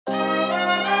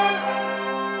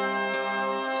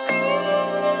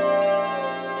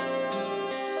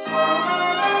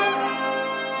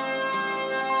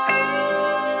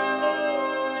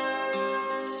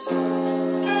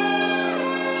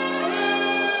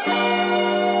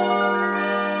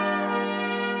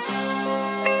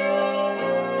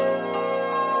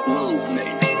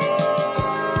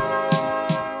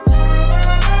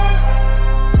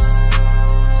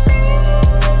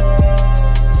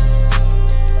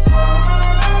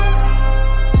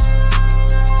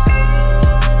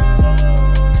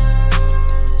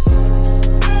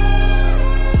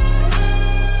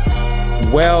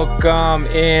Welcome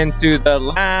into the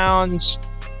lounge.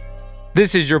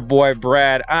 This is your boy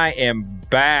Brad. I am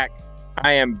back.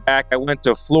 I went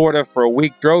to Florida for a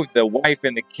week, drove the wife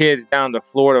and the kids down to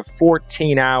Florida,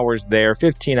 14 hours there,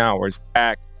 15 hours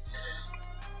back.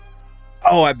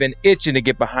 Oh, I've been itching to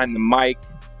get behind the mic.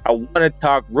 I want to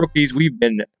talk rookies. We've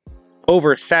been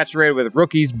oversaturated with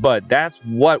rookies, but that's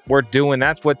what we're doing.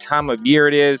 That's what time of year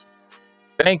it is.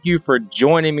 Thank you for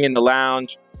joining me in the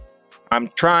lounge. I'm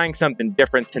trying something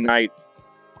different tonight.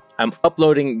 I'm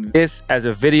uploading this as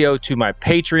a video to my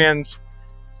Patreons.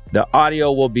 The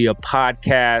audio will be a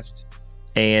podcast,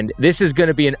 and this is going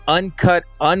to be an uncut,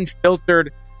 unfiltered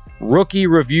rookie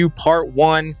review part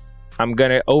 1. I'm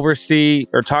going to oversee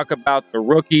or talk about the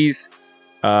rookies.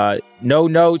 No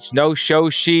notes, no show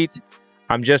sheet.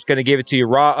 I'm just going to give it to you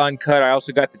raw, uncut. I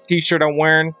also got the t-shirt I'm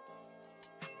wearing.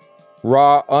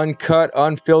 Raw, uncut,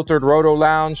 unfiltered Roto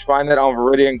Lounge. Find that on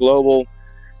Veridian Global.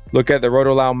 Look at the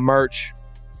Roto Lounge merch.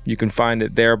 You can find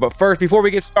it there. But first, before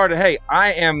we get started, hey,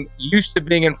 I am used to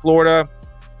being in Florida,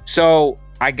 so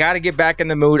I got to get back in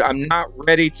the mood. I'm not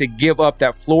ready to give up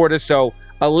that Florida. So,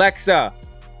 Alexa,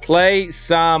 play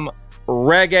some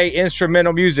reggae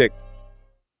instrumental music.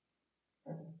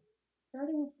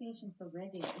 Starting a station for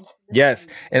reggae. Yes,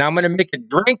 and I'm going to make a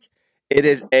drink. It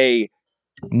is a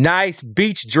nice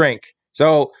beach drink.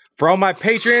 So for all my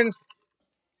patrons,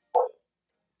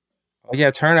 oh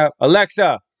yeah, turn up.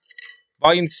 Alexa,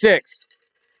 volume 6.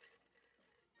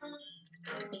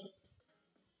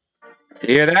 You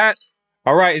hear that?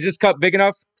 All right, is this cup big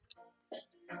enough?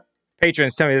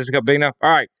 Patrons, tell me, is this cup big enough?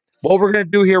 All right, what we're going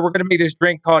to do here, we're going to make this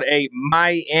drink called a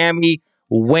Miami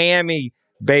Whammy,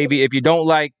 baby. If you don't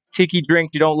like tiki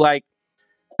drinks, you don't like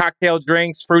cocktail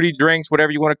drinks, fruity drinks,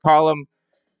 whatever you want to call them,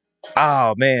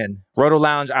 oh, man. Roto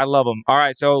Lounge, I love them. All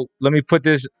right, so let me put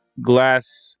this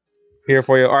glass here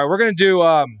for you. All right, we're going to do,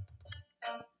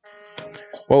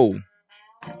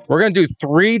 we're going to do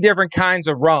 3 different kinds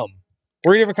of rum.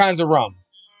 3 different kinds of rum.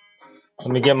 Let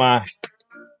me get my...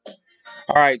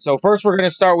 All right, so first we're going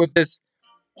to start with this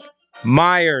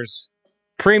Myers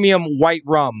Premium White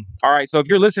Rum. All right, so if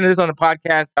you're listening to this on the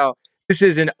podcast, this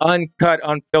is an uncut,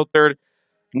 unfiltered,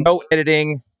 no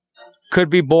editing. Could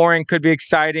be boring, could be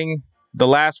exciting. The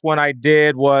last one I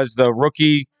did was the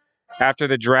rookie after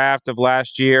the draft of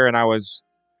last year, and I was...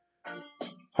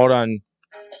 Hold on.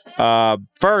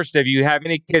 First, if you have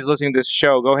any kids listening to this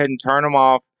show, go ahead and turn them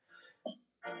off,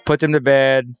 put them to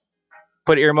bed,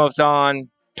 put earmuffs on,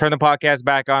 turn the podcast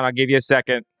back on. I'll give you a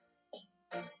second.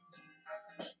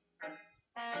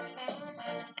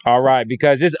 All right,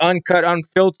 because this uncut,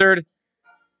 unfiltered,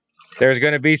 there's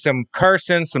going to be some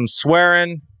cursing, some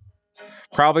swearing,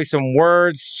 probably some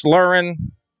words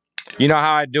slurring. You know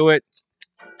how I do it.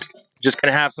 Just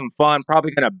going to have some fun.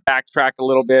 Probably going to backtrack a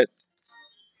little bit.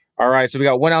 All right, so we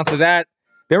got 1 ounce of that.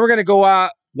 Then we're going to go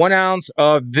out 1 ounce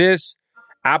of this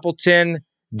Appleton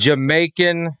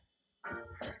Jamaican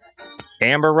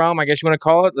amber rum, I guess you want to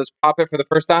call it. Let's pop it for the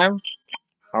first time.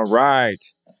 All right.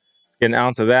 Let's get an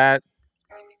ounce of that.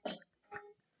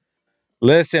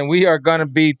 Listen, we are going to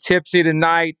be tipsy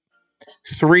tonight.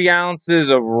 3 ounces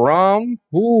of rum.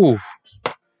 Ooh.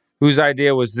 Whose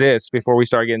idea was this before we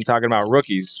start talking about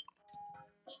rookies?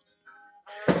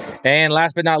 And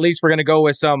last but not least, we're going to go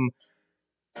with some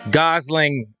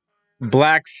Gosling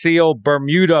Black Seal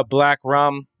Bermuda Black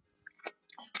Rum.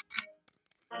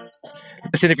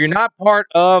 Listen, if you're not part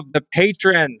of the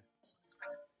Patreon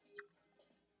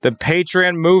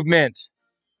movement,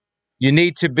 you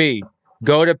need to be.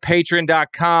 Go to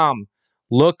patreon.com.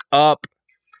 Look up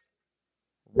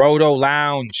Roto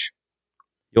Lounge.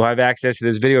 You'll have access to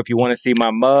this video if you want to see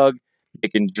my mug,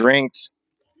 making drinks.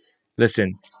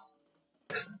 Listen.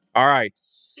 All right.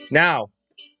 Now,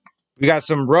 we got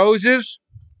some roses.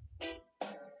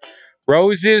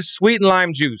 Roses, sweet and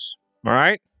lime juice. All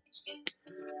right.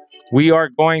 We are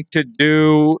going to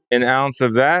do an ounce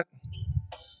of that.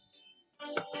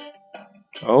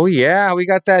 Oh, yeah. We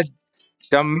got that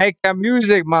Jamaica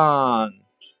music, man.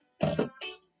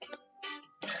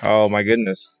 Oh, my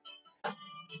goodness.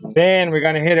 Then we're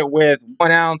going to hit it with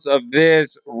 1 ounce of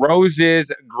this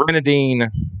Roses Grenadine.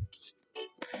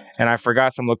 And I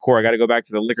forgot some liqueur. I got to go back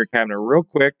to the liquor cabinet real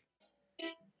quick.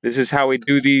 This is how we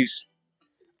do these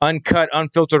uncut,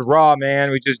 unfiltered raw,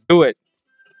 man. We just do it.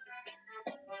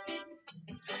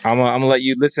 I'm gonna let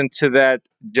you listen to that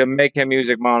Jamaican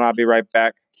music, man. I'll be right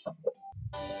back.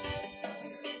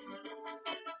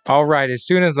 All right. As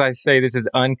soon as I say this is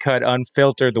uncut,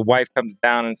 unfiltered, the wife comes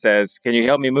down and says, "Can you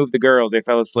help me move the girls? They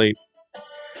fell asleep."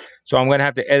 So I'm going to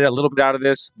have to edit a little bit out of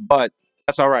this, but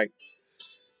that's all right.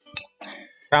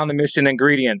 Found the missing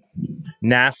ingredient.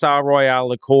 Nassau Royale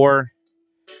liqueur.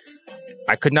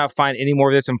 I could not find any more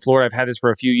of this in Florida. I've had this for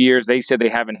a few years. They said they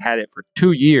haven't had it for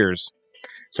 2 years.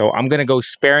 So I'm going to go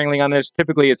sparingly on this.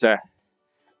 Typically, it's a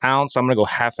ounce. I'm going to go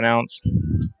half an ounce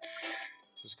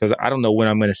just because I don't know when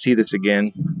I'm going to see this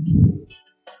again.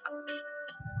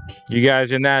 You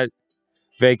guys in that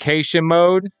vacation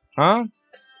mode? Huh?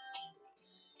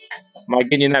 Am I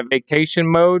getting in that vacation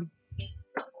mode?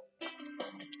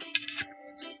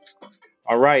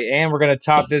 All right, and we're going to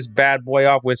top this bad boy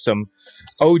off with some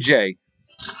OJ.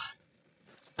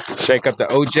 Shake up the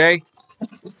OJ.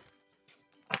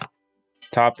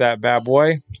 Top that bad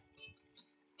boy.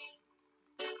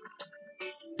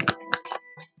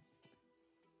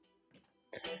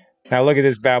 Now look at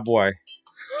this bad boy.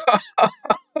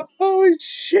 Oh,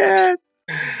 shit.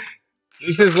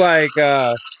 This is like,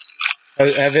 has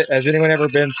anyone ever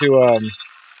been to,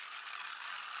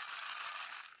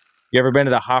 you ever been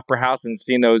to the Hoffer House and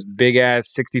seen those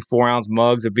big-ass 64-ounce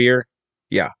mugs of beer?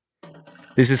 Yeah.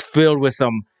 This is filled with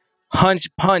some Hunch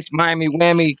Punch Miami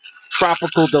Whammy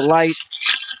Tropical Delight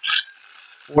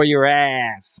for your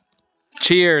ass.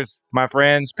 Cheers, my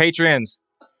friends. Patrons,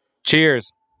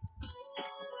 cheers.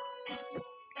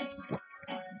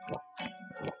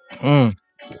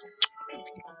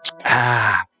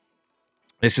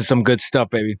 This is some good stuff,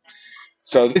 baby.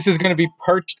 So this is going to be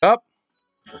perched up.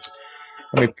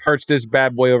 Let me perch this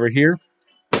bad boy over here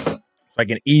so I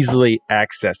can easily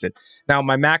access it. Now,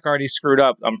 my Mac already screwed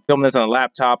up. I'm filming this on a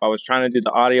laptop. I was trying to do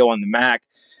the audio on the Mac.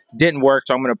 Didn't work,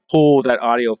 so I'm going to pull that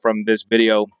audio from this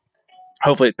video.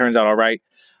 Hopefully it turns out all right.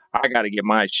 I got to get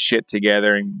my shit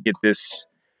together and get this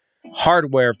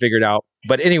hardware figured out.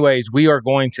 But anyways, we are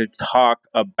going to talk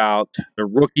about the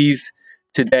rookies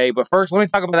today. But first, let me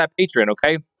talk about that Patreon,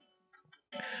 okay?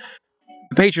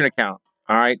 The Patreon account,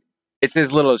 all right? It's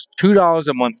as little as $2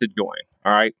 a month to join,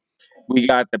 all right? We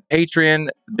got the Patreon,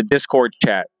 the Discord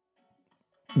chat.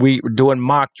 We're doing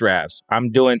mock drafts.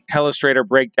 I'm doing Telestrator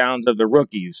breakdowns of the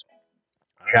rookies.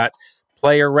 I got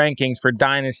player rankings for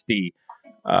Dynasty.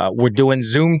 We're doing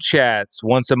Zoom chats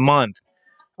once a month.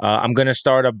 I'm going to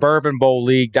start a Bourbon Bowl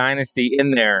League Dynasty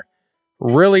in there.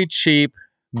 Really cheap,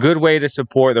 good way to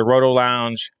support the Roto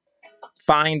Lounge.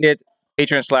 Find it,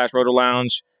 Patreon/Roto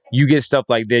Lounge. You get stuff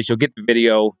like this. You'll get the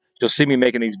video. You'll see me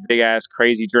making these big-ass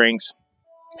crazy drinks.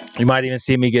 You might even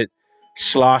see me get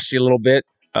sloshy a little bit.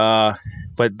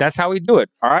 But that's how we do it,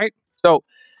 all right? So,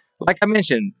 like I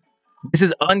mentioned, this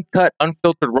is uncut,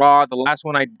 unfiltered, raw. The last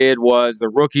one I did was the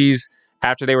rookies.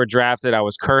 After they were drafted, I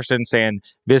was cursing, saying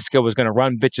Visca was going to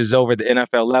run bitches over the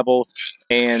NFL level.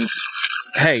 And,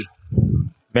 hey,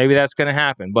 maybe that's going to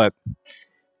happen. But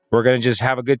we're going to just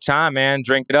have a good time, man.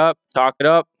 Drink it up, talk it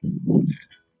up.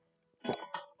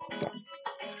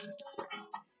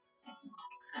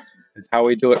 That's how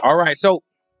we do it. All right, so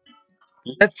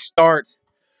let's start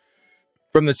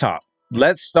from the top.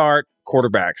 Let's start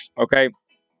quarterbacks, okay?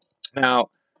 Now,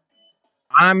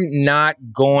 I'm not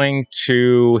going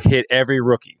to hit every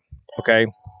rookie, okay?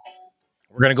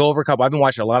 We're going to go over a couple. I've been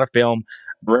watching a lot of film,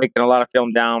 breaking a lot of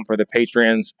film down for the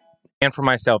Patreons and for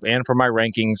myself and for my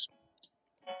rankings.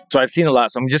 So I've seen a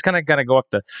lot. So I'm just kind of going to go off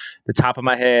the top of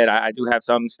my head. I do have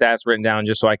some stats written down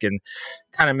just so I can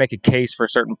kind of make a case for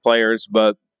certain players,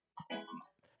 but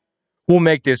we'll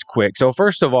make this quick. So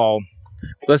first of all,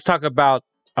 let's talk about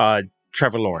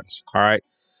Trevor Lawrence, all right?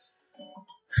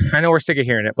 I know we're sick of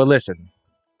hearing it, but listen.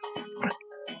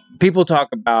 People talk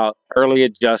about early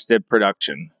adjusted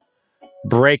production,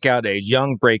 breakout age,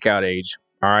 young breakout age,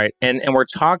 all right? And we're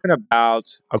talking about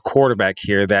a quarterback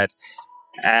here that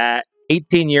at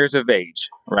 18 years of age,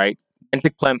 right, went to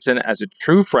Clemson as a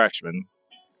true freshman,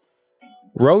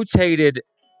 rotated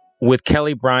with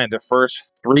Kelly Bryant the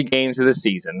first 3 games of the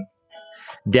season.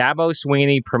 Dabo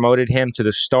Swinney promoted him to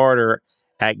the starter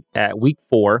at week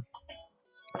 4.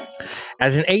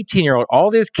 As an 18-year-old,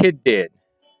 all this kid did,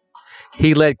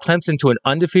 he led Clemson to an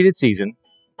undefeated season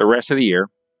the rest of the year,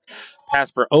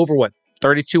 passed for over,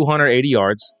 3,280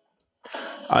 yards,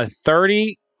 a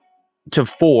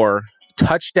 30-4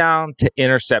 touchdown to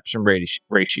interception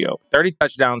ratio, 30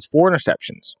 touchdowns, 4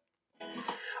 interceptions,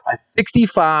 a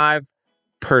 65%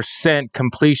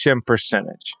 completion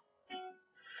percentage.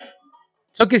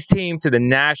 Took his team to the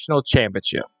national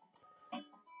championship.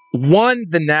 Won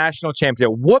the national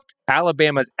championship. Whooped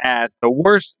Alabama's ass. The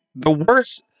worst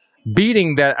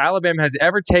beating that Alabama has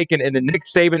ever taken in the Nick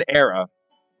Saban era.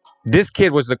 This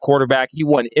kid was the quarterback. He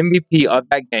won MVP of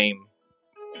that game.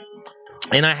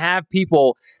 And I have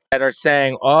people that are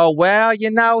saying, oh, well,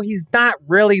 he's not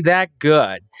really that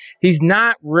good. He's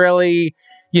not really,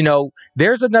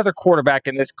 there's another quarterback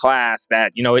in this class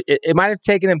that, it might have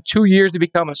taken him 2 years to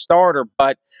become a starter,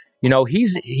 but,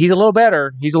 he's a little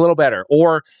better. He's a little better.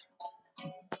 Or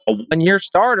a one-year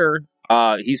starter,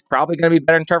 he's probably going to be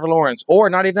better than Trevor Lawrence, or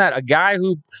not even that. A guy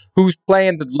who's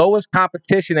playing the lowest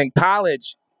competition in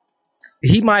college,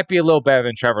 he might be a little better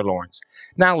than Trevor Lawrence.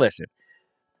 Now, listen,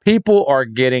 people are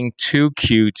getting too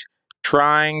cute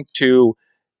trying to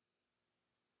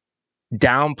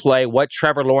downplay what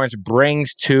Trevor Lawrence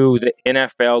brings to the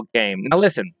NFL game. Now,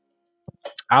 listen,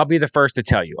 I'll be the first to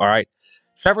tell you, all right?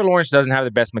 Trevor Lawrence doesn't have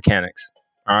the best mechanics,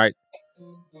 all right?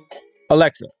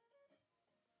 Alexa,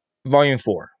 volume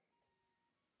 4.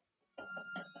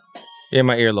 In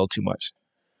my ear a little too much.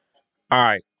 All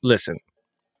right, listen.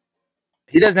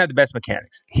 He doesn't have the best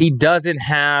mechanics. He doesn't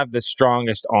have the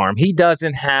strongest arm. He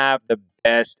doesn't have the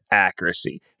best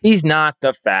accuracy. He's not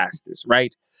the fastest,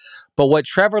 right? But what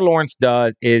Trevor Lawrence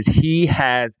does is he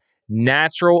has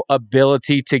natural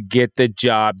ability to get the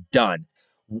job done.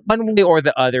 One way or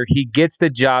the other, he gets the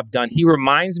job done. He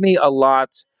reminds me a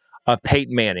lot of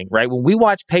Peyton Manning, right? When we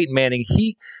watch Peyton Manning,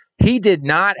 he did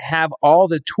not have all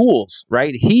the tools,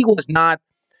 right? He was not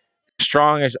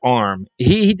strongest arm.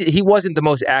 He wasn't the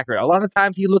most accurate. A lot of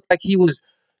times he looked like he was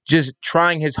just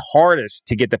trying his hardest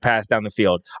to get the pass down the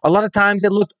field. A lot of times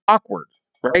it looked awkward,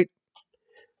 right?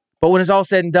 But when it's all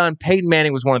said and done, Peyton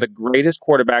Manning was one of the greatest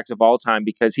quarterbacks of all time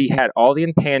because he had all the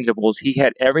intangibles. He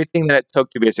had everything that it took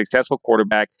to be a successful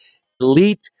quarterback,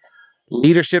 elite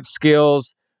leadership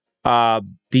skills, the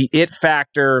it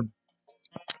factor,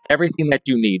 everything that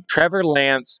you need. Trevor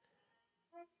Lance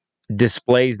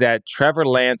displays that. Trevor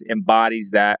Lance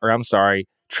embodies that, or I'm sorry,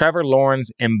 Trevor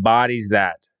Lawrence embodies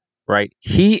that, right?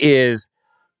 He is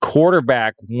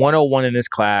quarterback 101 in this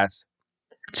class.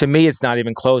 To me, it's not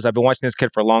even close. I've been watching this kid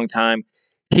for a long time.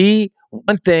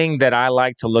 One thing that I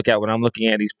like to look at when I'm looking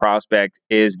at these prospects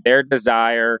is their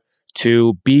desire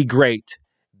to be great,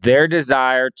 their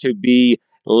desire to be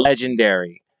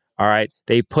legendary. All right.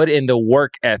 They put in the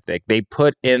work ethic. They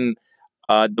put in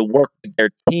the work with their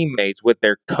teammates, with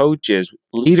their coaches,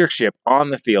 leadership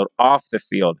on the field, off the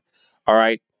field. All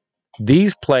right.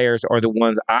 These players are the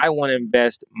ones I want to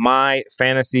invest my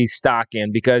fantasy stock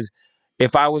in because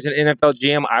if I was an NFL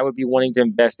GM, I would be wanting to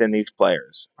invest in these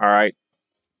players. All right.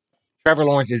 Trevor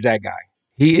Lawrence is that guy.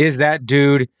 He is that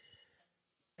dude.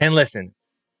 And listen,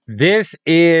 this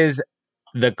is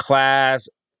the class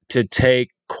to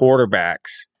take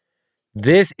quarterbacks.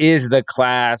 This is the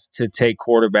class to take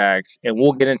quarterbacks. And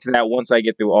we'll get into that once I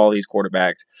get through all these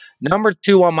quarterbacks. Number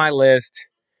 2 on my list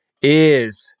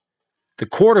is the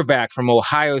quarterback from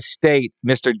Ohio State,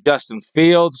 Mr. Justin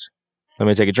Fields. Let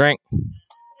me take a drink.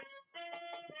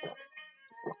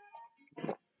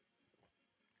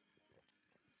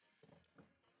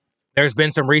 There's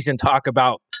been some recent talk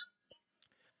about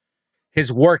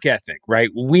his work ethic, right?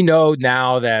 We know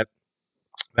now that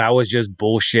was just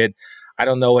bullshit. I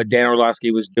don't know what Dan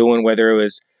Orlovsky was doing, whether it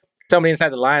was somebody inside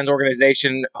the Lions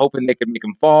organization hoping they could make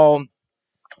him fall,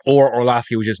 or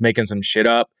Orlovsky was just making some shit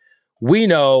up. We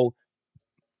know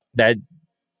that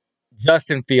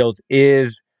Justin Fields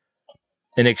is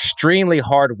an extremely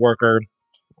hard worker.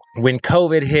 When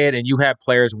COVID hit and you have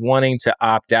players wanting to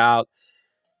opt out,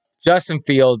 Justin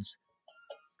Fields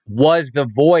was the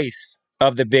voice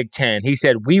of the Big Ten. He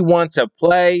said, we want to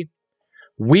play.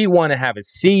 We want to have a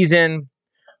season.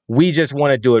 We just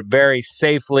want to do it very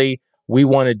safely. We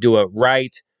want to do it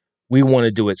right. We want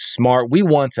to do it smart. We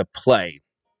want to play.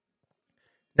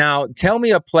 Now, tell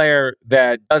me a player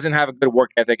that doesn't have a good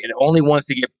work ethic and only wants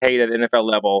to get paid at the NFL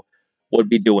level would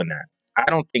be doing that. I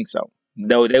don't think so.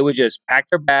 No, they would just pack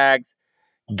their bags,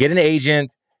 get an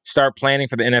agent, start planning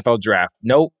for the NFL draft.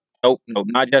 Nope,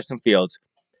 not Justin Fields.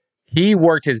 He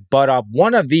worked his butt off.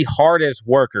 One of the hardest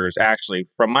workers, actually,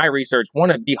 from my research,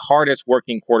 one of the hardest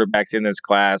working quarterbacks in this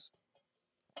class.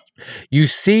 You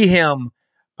see him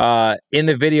in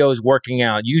the videos working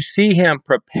out. You see him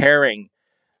preparing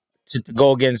to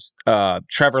go against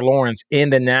Trevor Lawrence in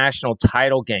the national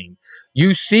title game.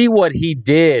 You see what he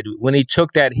did when he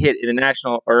took that hit in the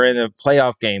national or in the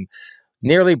playoff game.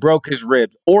 Nearly broke his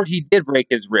ribs, or he did break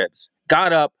his ribs.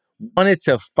 Got up, wanted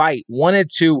to fight, wanted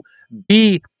to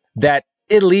be that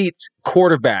elite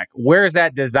quarterback. Where's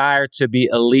that desire to be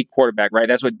elite quarterback, right?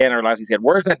 That's what Dan Orlovsky said.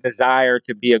 Where's that desire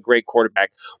to be a great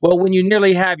quarterback? Well, when you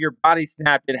nearly have your body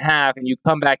snapped in half and you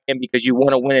come back in because you want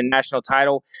to win a national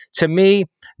title, to me,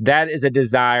 that is a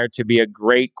desire to be a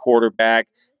great quarterback,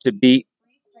 to be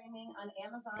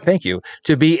Thank you.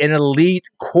 To be an elite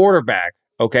quarterback.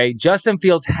 Okay. Justin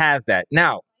Fields has that.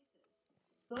 Now,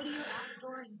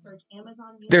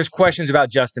 there's questions about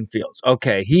Justin Fields.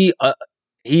 Okay.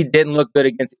 He didn't look good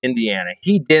against Indiana.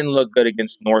 He didn't look good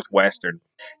against Northwestern.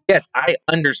 Yes, I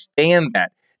understand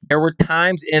that. There were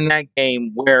times in that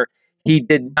game where he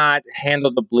did not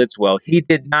handle the blitz well. He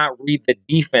did not read the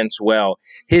defense well.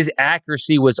 His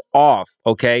accuracy was off,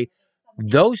 okay?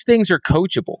 Those things are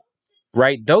coachable,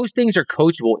 right? Those things are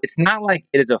coachable. It's not like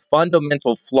it is a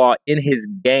fundamental flaw in his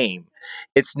game.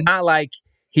 It's not like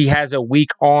he has a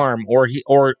weak arm or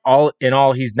all in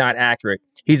all he's not accurate.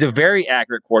 He's a very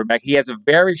accurate quarterback. He has a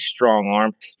very strong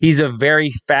arm. He's a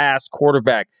very fast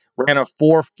quarterback. Ran a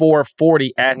 4.40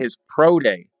 at his pro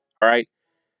day, all right?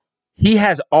 He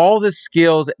has all the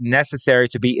skills necessary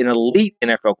to be an elite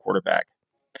NFL quarterback.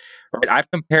 Right? I've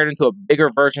compared him to a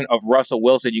bigger version of Russell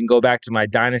Wilson. You can go back to my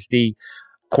Dynasty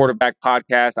quarterback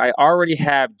podcast. I already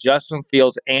have Justin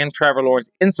Fields and Trevor Lawrence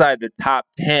inside the top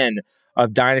 10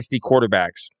 of Dynasty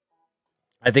quarterbacks.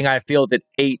 I think I have Fields at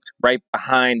 8 right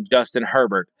behind Justin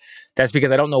Herbert. That's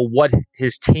because I don't know what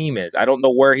his team is. I don't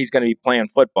know where he's going to be playing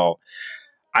football.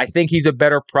 I think he's a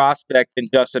better prospect than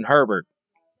Justin Herbert.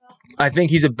 I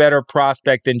think he's a better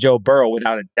prospect than Joe Burrow,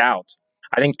 without a doubt.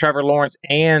 I think Trevor Lawrence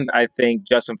and I think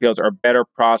Justin Fields are better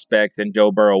prospects than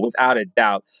Joe Burrow, without a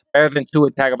doubt. Better than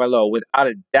Tua Tagovailoa, without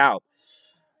a doubt.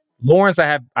 Lawrence,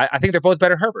 I think they're both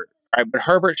better than Herbert. All right, but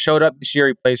Herbert showed up this year.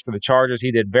 He plays for the Chargers.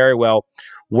 He did very well.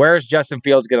 Where's Justin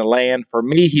Fields going to land? For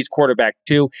me, he's quarterback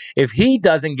 2. If he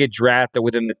doesn't get drafted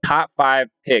within the top 5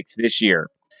 picks this year,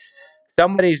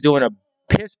 somebody's doing a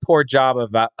piss poor job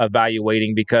of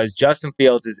evaluating, because Justin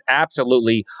Fields is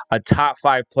absolutely a top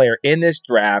 5 player in this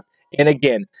draft. And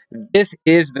again, this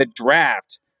is the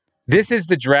draft. This is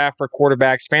the draft for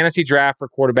quarterbacks, fantasy draft for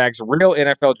quarterbacks, real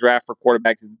NFL draft for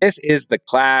quarterbacks. This is the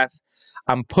class.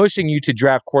 I'm pushing you to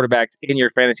draft quarterbacks in your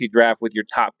fantasy draft with your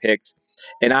top picks.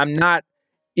 And I'm not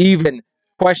even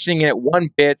questioning it one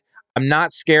bit. I'm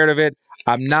not scared of it.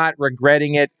 I'm not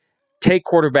regretting it. Take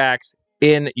quarterbacks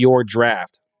in your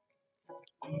draft.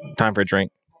 Time for a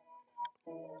drink.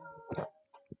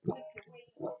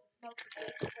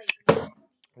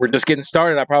 We're just getting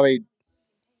started. I probably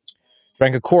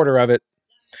drank a quarter of it.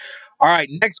 All right,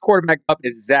 next quarterback up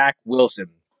is Zach Wilson.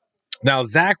 Now,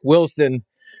 Zach Wilson,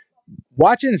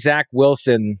 watching Zach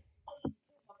Wilson,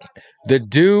 the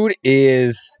dude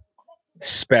is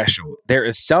special. There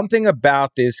is something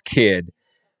about this kid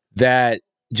that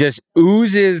just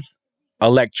oozes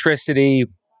electricity.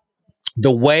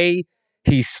 The way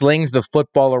he slings the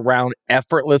football around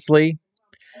effortlessly,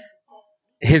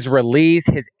 his release,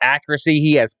 his accuracy,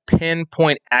 he has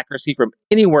pinpoint accuracy from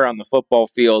anywhere on the football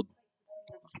field,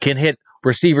 can hit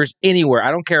receivers anywhere.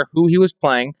 I don't care who he was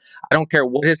playing. I don't care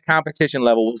what his competition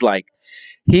level was like.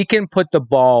 He can put the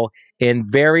ball in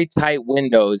very tight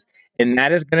windows, and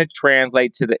that is going to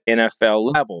translate to the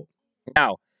NFL level.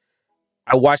 Now,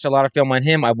 I watched a lot of film on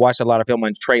him. I've watched a lot of film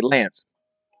on Trey Lance.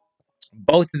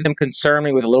 Both of them concern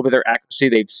me with a little bit of their accuracy.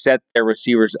 They've set their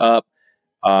receivers up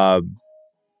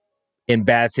in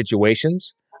bad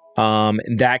situations.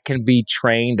 That can be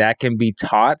trained. That can be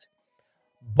taught.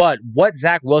 But what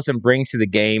Zach Wilson brings to the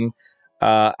game,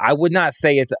 I would not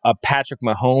say it's a Patrick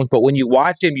Mahomes, but when you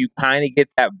watch him, you kind of get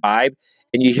that vibe,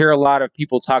 and you hear a lot of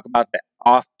people talk about the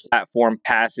off-platform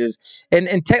passes.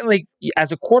 And technically,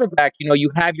 as a quarterback,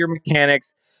 you have your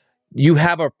mechanics, you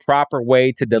have a proper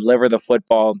way to deliver the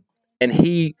football, and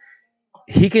he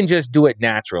can just do it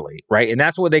naturally, right? And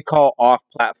that's what they call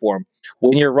off-platform.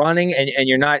 When you're running and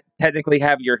you're not technically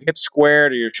have your hips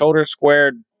squared or your shoulders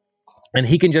squared, and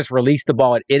he can just release the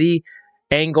ball at any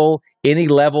angle, any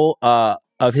level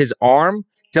of his arm,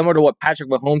 similar to what Patrick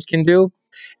Mahomes can do,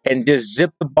 and just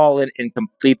zip the ball in and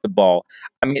complete the ball.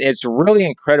 I mean, it's really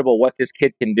incredible what this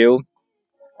kid can do.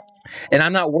 And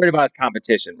I'm not worried about his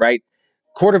competition, right?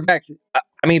 Quarterbacks,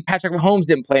 Patrick Mahomes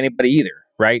didn't play anybody either,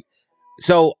 right?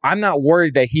 So I'm not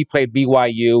worried that he played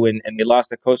BYU and they lost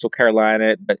to Coastal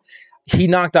Carolina, but he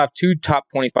knocked off 2 top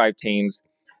 25 teams.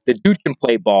 The dude can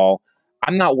play ball.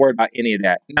 I'm not worried about any of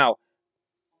that. Now,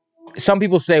 some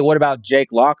people say, what about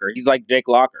Jake Locker? He's like Jake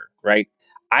Locker, right?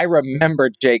 I remember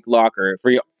Jake Locker.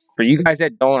 For you guys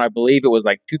that don't, I believe it was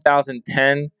like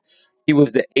 2010. He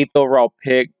was the 8th overall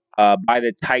pick by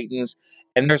the Titans.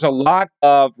 And there's a lot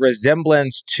of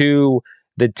resemblance to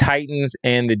the Titans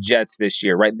and the Jets this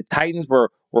year, right? The Titans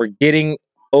were getting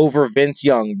over Vince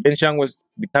Young. Vince Young was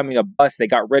becoming a bust. They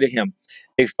got rid of him.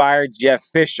 They fired Jeff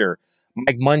Fisher.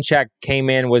 Mike Munchak came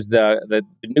in, was the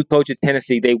new coach of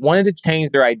Tennessee. They wanted to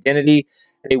change their identity.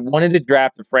 They wanted to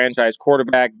draft a franchise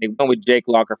quarterback. They went with Jake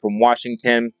Locker from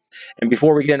Washington. And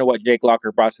before we get into what Jake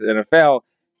Locker brought to the NFL,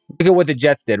 look at what the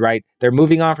Jets did, right? They're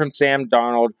moving on from Sam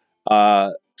Darnold.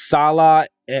 Saleh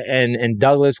and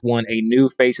Douglas won a new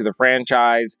face of the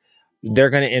franchise. They're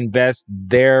going to invest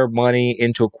their money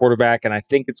into a quarterback, and I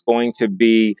think it's going to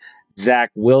be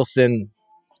Zach Wilson.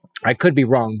 I could be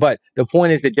wrong, but the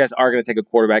point is the Jets are going to take a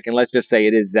quarterback, and let's just say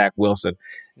it is Zach Wilson.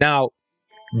 Now,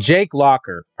 Jake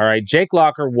Locker, all right, Jake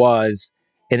Locker was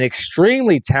an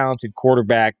extremely talented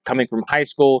quarterback coming from high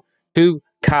school to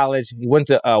college. He went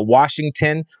to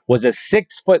Washington, was a 6'3",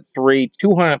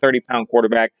 230-pound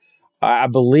quarterback. I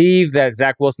believe that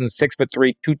Zach Wilson's 6'3",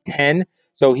 210,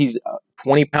 so he's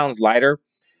 20 pounds lighter.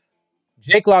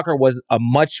 Jake Locker was a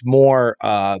much more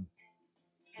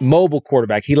mobile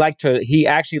quarterback. He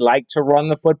actually liked to run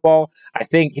the football. I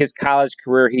think his college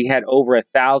career, he had over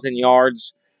 1,000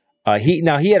 yards. He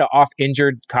had an off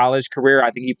injured college career. I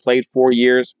think he played 4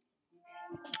 years.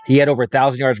 He had over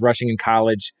 1,000 yards rushing in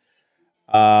college.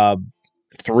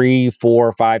 3,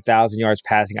 4, 5,000 yards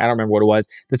passing. I don't remember what it was.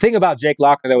 The thing about Jake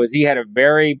Locker though is he had a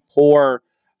very poor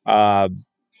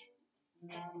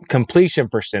completion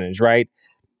percentage. Right,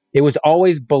 it was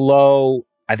always below.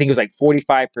 I think it was like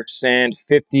 45%,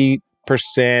 50%,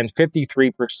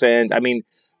 53%. I mean,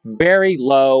 very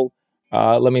low.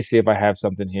 Let me see if I have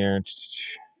something here.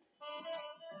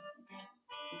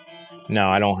 No,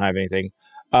 I don't have anything.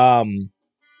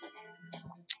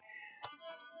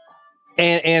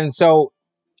 And so,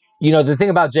 the thing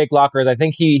about Jake Locker is I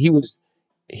think he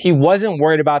wasn't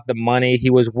worried about the money. He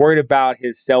was worried about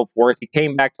his self-worth. He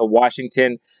came back to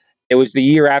Washington. It was the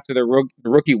year after the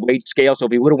rookie wage scale. So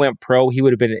if he would have went pro, he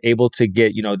would have been able to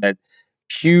get, that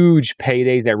huge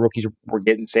paydays that rookies were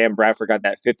getting. Sam Bradford got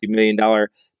that $50 million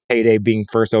payday being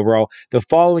first overall. The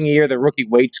following year, the rookie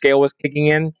wage scale was kicking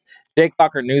in. Jake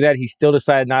Locker knew that. He still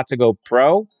decided not to go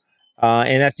pro.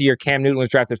 And that's the year Cam Newton was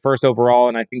drafted first overall.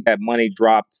 And I think that money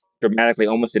dropped dramatically,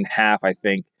 almost in half, I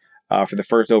think, for the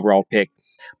first overall pick.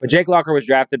 But Jake Locker was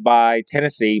drafted by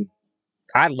Tennessee.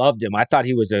 I loved him. I thought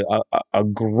he was a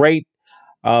great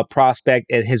prospect,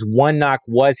 and his one knock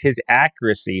was his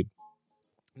accuracy.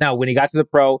 Now, when he got to the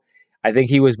pro, I think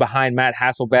he was behind Matt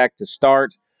Hasselbeck to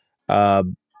start.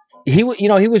 He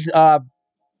was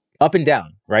up and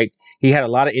down, right? He had a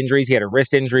lot of injuries. He had a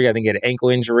wrist injury. I think he had an ankle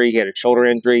injury. He had a shoulder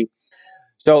injury.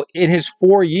 So in his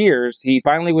 4 years, he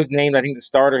finally was named, I think, the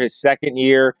starter his second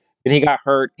year. Then he got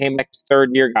hurt, came back his third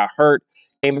year, got hurt,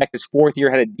 came back his fourth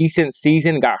year, had a decent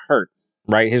season, got hurt,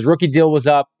 right? His rookie deal was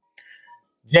up.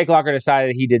 Jake Locker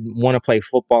decided he didn't want to play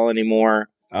football anymore.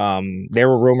 There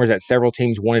were rumors that several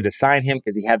teams wanted to sign him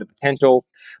because he had the potential.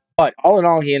 But all in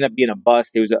all, he ended up being a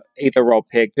bust. He was an 8th overall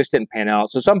pick, just didn't pan out.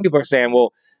 So some people are saying,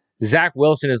 well, Zach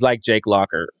Wilson is like Jake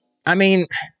Locker. I mean,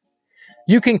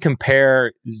 you can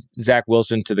compare Zach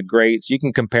Wilson to the greats. You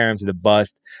can compare him to the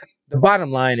bust. The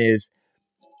bottom line is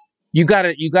you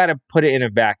gotta put it in a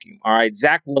vacuum. All right,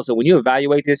 Zach Wilson. When you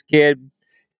evaluate this kid,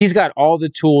 he's got all the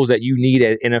tools that you need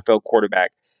at NFL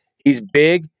quarterback. He's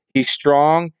big. He's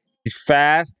strong. He's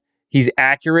fast. He's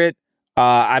accurate.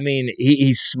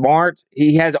 He's smart.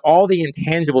 He has all the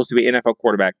intangibles to be an NFL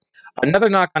quarterback. Another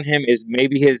knock on him is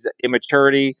maybe his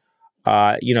immaturity.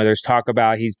 There's talk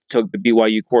about he took the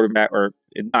BYU quarterback, or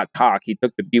not talk, he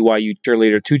took the BYU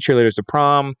two cheerleaders to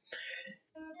prom.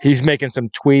 He's making some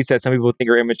tweets that some people think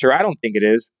are immature. I don't think it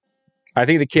is. I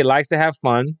think the kid likes to have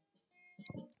fun.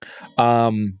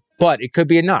 But it could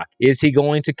be a knock. Is he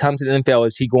going to come to the NFL?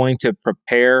 Is he going to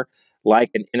prepare like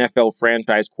an NFL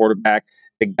franchise quarterback?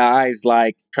 The guys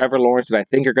like Trevor Lawrence that I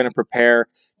think are going to prepare.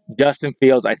 Justin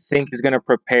Fields, I think, is going to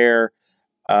prepare.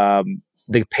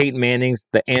 The Peyton Mannings,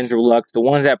 the Andrew Lucks, the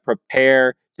ones that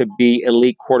prepare to be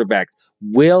elite quarterbacks.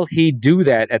 Will he do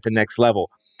that at the next level?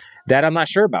 That I'm not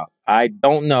sure about. I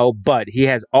don't know, but he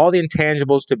has all the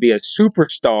intangibles to be a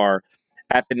superstar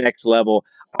at the next level.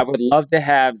 I would love to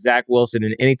have Zach Wilson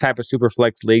in any type of super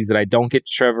flex leagues that I don't get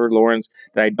Trevor Lawrence,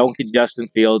 that I don't get Justin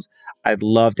Fields. I'd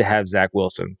love to have Zach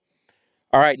Wilson.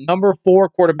 All right, number 4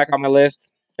 quarterback on my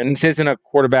list. And this isn't a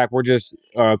quarterback. We're just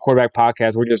a quarterback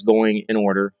podcast. We're just going in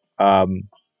order.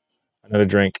 Another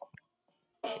drink.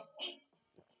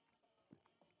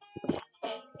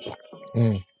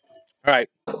 All right,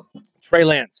 Trey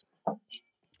Lance.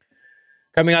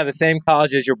 Coming out of the same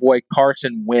college as your boy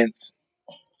Carson Wentz.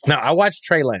 Now, I watched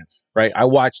Trey Lance, right? I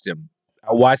watched him.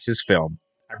 I watched his film.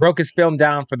 I broke his film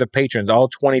down for the patrons, all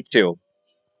 22.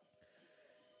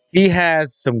 He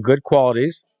has some good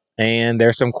qualities, and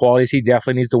there's some qualities he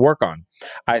definitely needs to work on.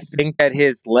 I think that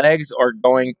his legs are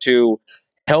going to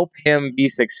help him be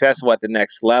successful at the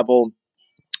next level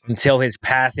until his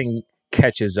passing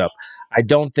catches up. I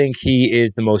don't think he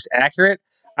is the most accurate.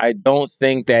 I don't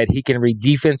think that he can read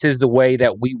defenses the way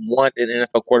that we want an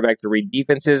NFL quarterback to read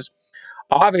defenses.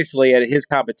 Obviously, at his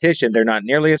competition, they're not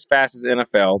nearly as fast as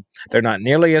NFL. They're not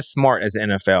nearly as smart as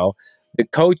NFL. The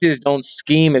coaches don't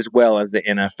scheme as well as the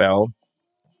NFL.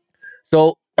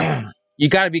 So you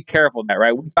got to be careful of that,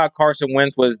 right? We thought Carson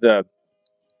Wentz was the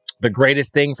the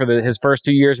greatest thing for his first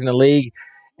 2 years in the league,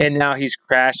 and now he's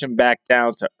crashing back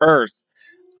down to earth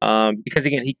because,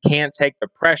 again, he can't take the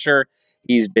pressure.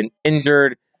 He's been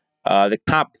injured. The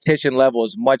competition level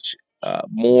is much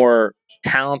more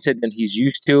talented than he's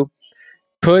used to.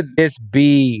 Could this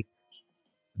be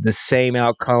the same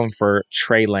outcome for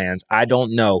Trey Lance? I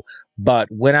don't know. But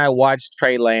when I watch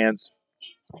Trey Lance,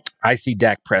 I see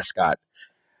Dak Prescott.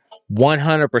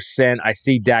 100% I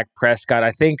see Dak Prescott.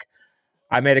 I think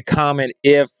I made a comment,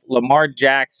 if Lamar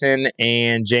Jackson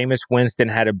and Jameis Winston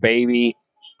had a baby,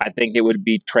 I think it would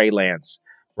be Trey Lance,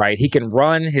 right? He can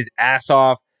run his ass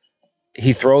off.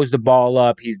 He throws the ball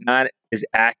up. He's not as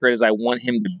accurate as I want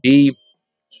him to be.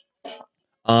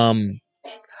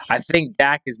 I think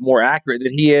Dak is more accurate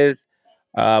than he is,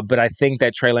 but I think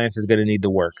that Trey Lance is going to need the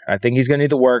work. I think he's going to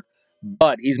need the work,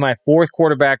 but he's my fourth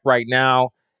quarterback right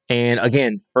now. And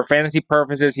again, for fantasy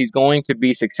purposes, he's going to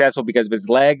be successful because of his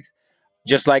legs,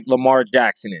 just like Lamar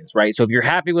Jackson is, right? So if you're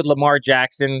happy with Lamar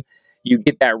Jackson, you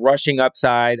get that rushing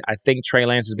upside. I think Trey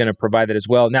Lance is going to provide that as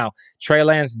well. Now, Trey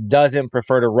Lance doesn't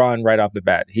prefer to run right off the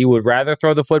bat. He would rather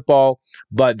throw the football,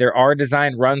 but there are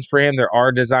designed runs for him. There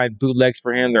are designed bootlegs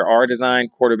for him. There are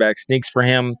designed quarterback sneaks for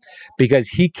him because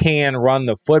he can run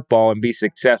the football and be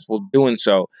successful doing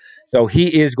so. So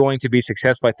he is going to be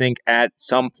successful, I think, at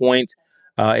some point,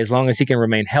 as long as he can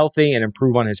remain healthy and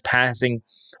improve on his passing.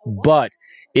 But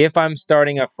if I'm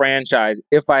starting a franchise,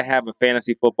 if I have a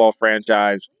fantasy football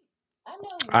franchise,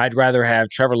 I'd rather have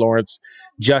Trevor Lawrence,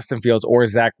 Justin Fields, or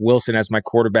Zach Wilson as my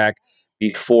quarterback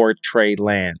before Trey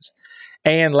Lance.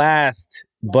 And last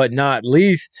but not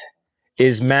least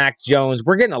is Mac Jones.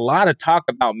 We're getting a lot of talk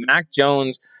about Mac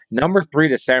Jones, number 3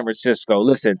 to San Francisco.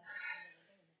 Listen,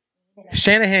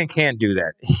 Shanahan can't do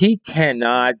that. He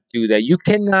cannot do that. You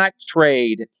cannot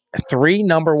trade 3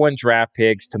 number 1 draft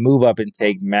picks to move up and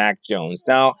take Mac Jones.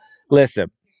 Now,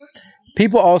 listen,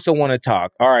 people also want to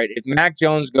talk. All right, if Mac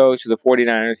Jones goes to the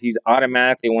 49ers, he's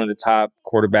automatically one of the top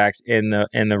quarterbacks in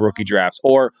the rookie drafts.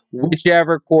 Or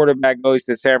whichever quarterback goes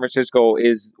to San Francisco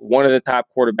is one of the top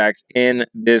quarterbacks in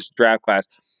this draft class.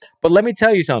 But let me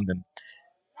tell you something.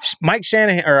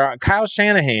 Kyle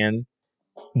Shanahan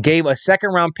gave a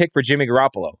second-round pick for Jimmy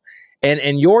Garoppolo.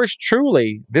 And yours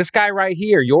truly, this guy right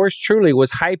here, yours truly was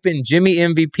hyping Jimmy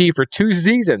MVP for 2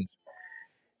 seasons.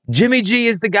 Jimmy G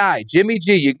is the guy. Jimmy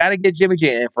G, you got to get Jimmy G.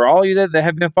 And for all you that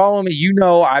have been following me, you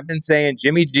know I've been saying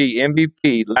Jimmy G,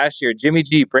 MVP last year. Jimmy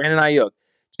G, Brandon Ayuk.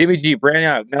 Jimmy G, Brandon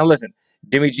Ayuk. Now listen,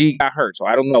 Jimmy G got hurt, so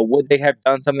I don't know. Would they have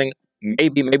done something?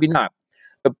 Maybe, maybe not.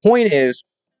 The point is,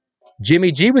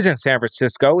 Jimmy G was in San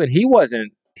Francisco, and he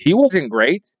wasn't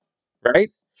great, right?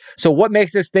 So what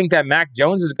makes us think that Mac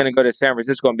Jones is going to go to San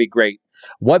Francisco and be great?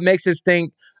 What makes us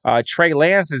think Trey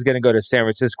Lance is going to go to San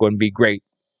Francisco and be great,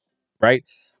 right?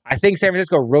 I think San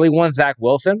Francisco really wants Zach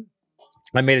Wilson.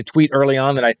 I made a tweet early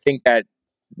on that I think that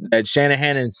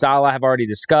Shanahan and Saleh have already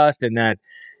discussed, and that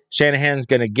Shanahan's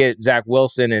going to get Zach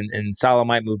Wilson and Saleh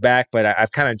might move back, but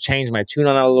I've kind of changed my tune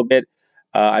on that a little bit.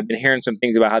 I've been hearing some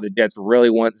things about how the Jets really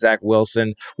want Zach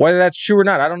Wilson. Whether that's true or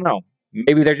not, I don't know.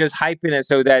 Maybe they're just hyping it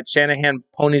so that Shanahan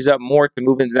ponies up more to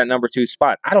move into that number 2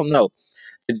 spot. I don't know.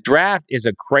 The draft is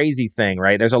a crazy thing,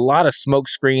 right? There's a lot of smoke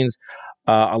screens,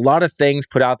 a lot of things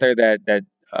put out there that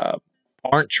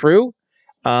aren't true.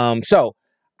 So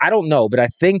I don't know, but I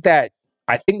think the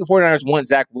 49ers want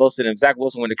Zach Wilson, and if Zach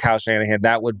Wilson went to Kyle Shanahan,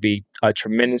 that would be a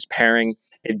tremendous pairing.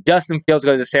 If Justin Fields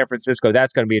goes to San Francisco,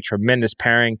 that's going to be a tremendous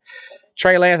pairing.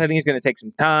 Trey Lance, I think he's going to take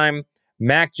some time.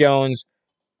 Mac Jones,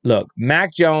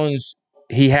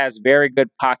 he has very good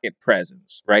pocket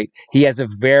presence, right? He has a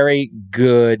very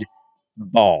good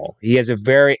ball. He has a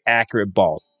very accurate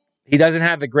ball. He doesn't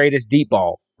have the greatest deep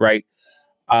ball, right?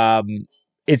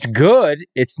 It's good.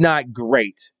 It's not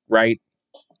great, right?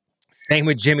 Same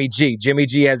with Jimmy G. Jimmy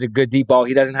G has a good deep ball.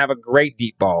 He doesn't have a great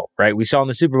deep ball, right? We saw in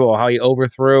the Super Bowl how he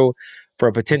overthrew for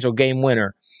a potential game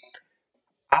winner.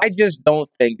 I just don't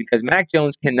think, because Mac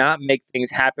Jones cannot make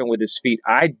things happen with his feet,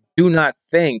 I do not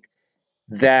think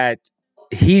that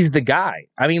he's the guy.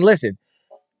 I mean, listen,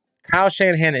 Kyle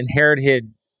Shanahan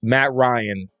inherited Matt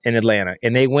Ryan in Atlanta,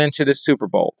 and they went to the Super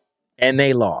Bowl, and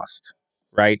they lost,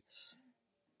 right?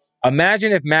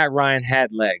 Imagine if Matt Ryan had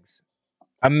legs.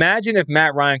 Imagine if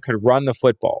Matt Ryan could run the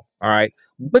football, all right?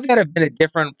 Would that have been a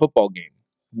different football game?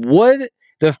 Would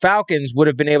the Falcons would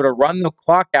have been able to run the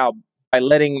clock out by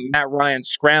letting Matt Ryan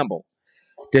scramble,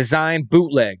 design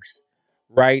bootlegs,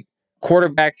 right?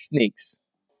 Quarterback sneaks,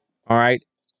 all right?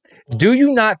 Do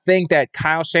you not think that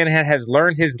Kyle Shanahan has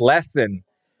learned his lesson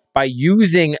by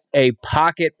using a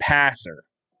pocket passer?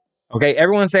 Okay,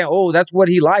 everyone's saying, oh, that's what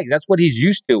he likes. That's what he's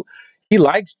used to. He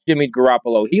likes Jimmy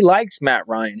Garoppolo. He likes Matt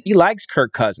Ryan. He likes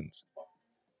Kirk Cousins.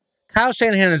 Kyle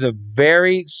Shanahan is a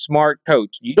very smart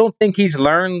coach. You don't think he's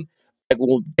learned, like,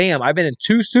 well, damn, I've been in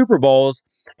 2 Super Bowls,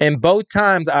 and both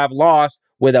times I've lost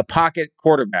with a pocket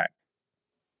quarterback.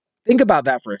 Think about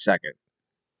that for a second.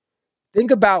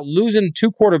 Think about losing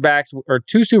 2 quarterbacks or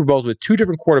 2 Super Bowls with 2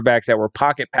 different quarterbacks that were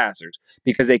pocket passers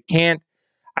because they can't,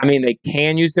 they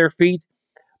can use their feet,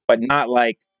 but not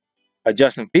like a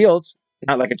Justin Fields,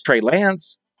 not like a Trey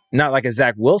Lance, not like a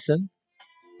Zach Wilson,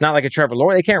 not like a Trevor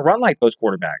Lawrence. They can't run like those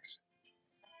quarterbacks.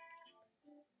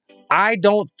 I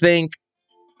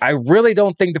really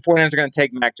don't think the 49ers are going to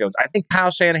take Mac Jones. I think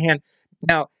Kyle Shanahan.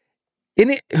 Now,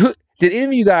 did any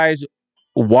of you guys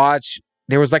watch?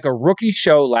 There was like a rookie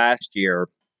show last year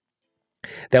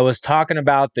that was talking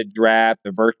about the draft,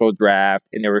 the virtual draft,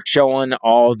 and they were showing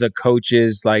all the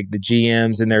coaches, like the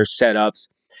GMs and their setups.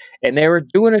 And they were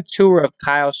doing a tour of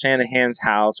Kyle Shanahan's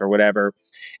house or whatever.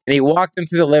 And he walked them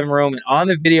through the living room, and on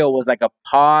the video was like a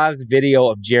pause video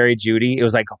of Jerry Jeudy. It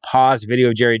was like a pause video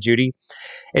of Jerry Jeudy.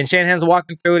 And Shanahan's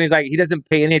walking through, and he's like, he doesn't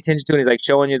pay any attention to it. He's like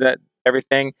showing you that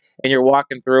everything, and you're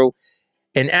walking through.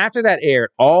 And after that aired,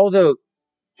 all the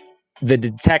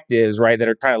detectives, right, that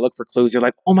are trying to look for clues, they're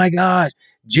like, oh my gosh,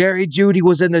 Jerry Jeudy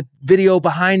was in the video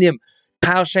behind him.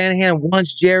 Kyle Shanahan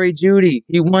wants Jerry Jeudy.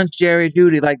 He wants Jerry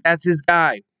Jeudy. Like, that's his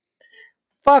guy.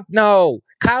 Fuck no.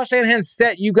 Kyle Shanahan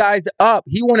set you guys up.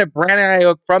 He wanted Brandon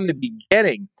Ayuk from the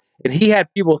beginning. And he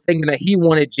had people thinking that he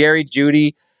wanted Jerry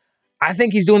Jeudy. I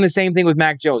think he's doing the same thing with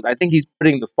Mac Jones. I think he's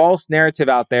putting the false narrative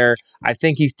out there. I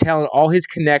think he's telling all his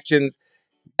connections.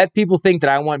 Let people think that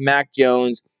I want Mac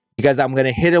Jones because I'm going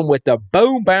to hit him with the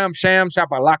boom, bam, sham,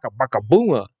 shakalaka, baka,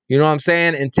 booma. You know what I'm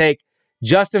saying? And take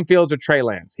Justin Fields or Trey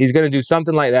Lance. He's going to do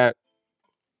something like that.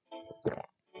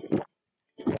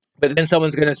 But then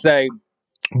someone's going to say,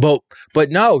 but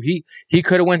no, he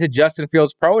could have went to Justin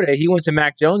Fields' pro day. He went to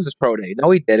Mac Jones' pro day.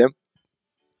 No, he didn't.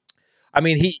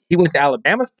 He went to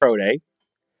Alabama's pro day.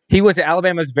 He went to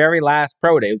Alabama's very last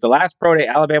pro day. It was the last pro day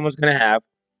Alabama was going to have.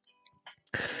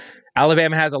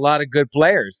 Alabama has a lot of good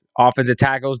players, offensive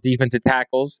tackles, defensive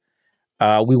tackles.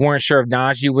 We weren't sure if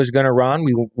Najee was going to run.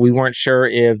 We weren't sure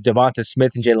if Devonta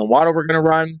Smith and Jalen Waddle were going to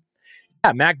run.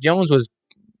 Yeah, Mac Jones was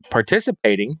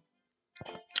participating,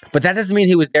 but that doesn't mean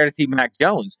he was there to see Mac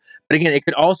Jones. But again, it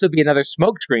could also be another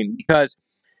smokescreen because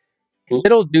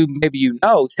little do maybe you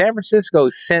know, San Francisco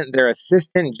sent their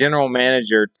assistant general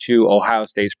manager to Ohio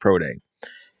State's pro day.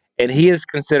 And he is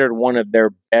considered one of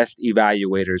their best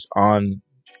evaluators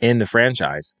in the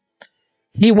franchise.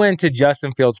 He went to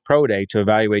Justin Fields' pro day to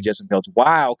evaluate Justin Fields.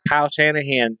 Wow, Kyle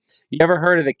Shanahan. You ever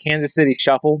heard of the Kansas City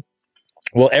Shuffle?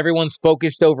 Well, everyone's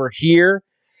focused over here.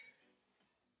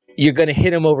 You're going to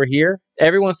hit him over here.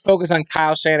 Everyone's focused on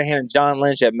Kyle Shanahan and John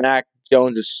Lynch at Mac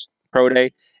Jones' pro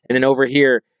day. And then over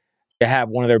here, they have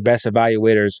one of their best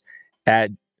evaluators at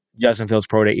Justin Fields'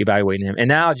 pro day evaluating him. And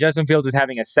now Justin Fields is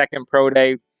having a second pro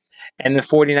day, and the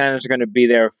 49ers are going to be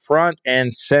there front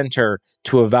and center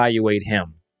to evaluate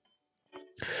him.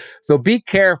 So be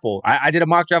careful. I did a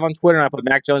mock draft on Twitter, and I put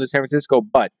Mac Jones in San Francisco,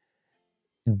 but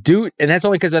dude, and that's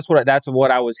only because that's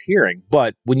what I was hearing.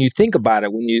 But when you think about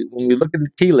it, when you look at the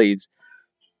tea leaves,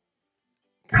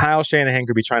 Kyle Shanahan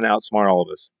could be trying to outsmart all of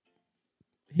us.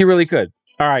 He really could.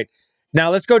 All right. Now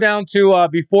let's go down to,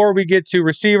 before we get to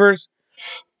receivers,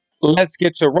 let's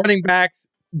get to running backs.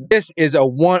 This is a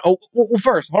one. Oh,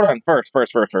 first, hold on. First.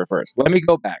 Let me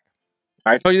go back.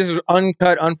 I told you this is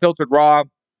uncut, unfiltered, raw.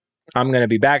 I'm going to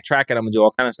be backtracking. I'm going to do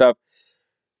all kind of stuff.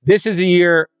 This is a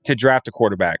year to draft a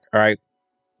quarterback. All right.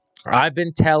 I've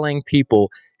been telling people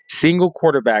single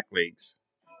quarterback leagues.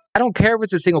 I don't care if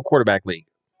it's a single quarterback league.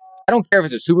 I don't care if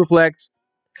it's a super flex.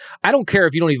 I don't care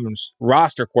if you don't even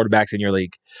roster quarterbacks in your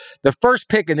league. The first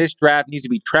pick in this draft needs to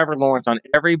be Trevor Lawrence on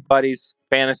everybody's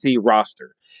fantasy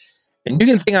roster. And you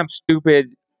can think I'm stupid,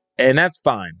 and that's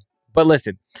fine. But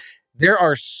listen, there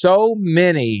are so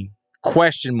many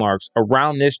question marks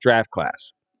around this draft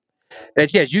class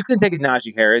that, yes, you can take a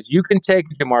Najee Harris, you can take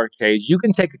a Jamar Chase, you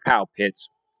can take a Kyle Pitts.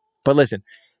 But listen,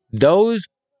 those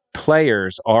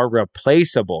players are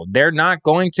replaceable. They're not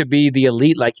going to be the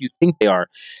elite like you think they are.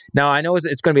 Now, I know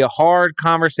it's going to be a hard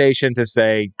conversation to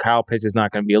say Kyle Pitts is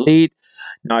not going to be elite,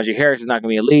 Najee Harris is not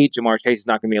going to be elite, Jamar Chase is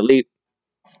not going to be elite.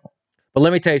 But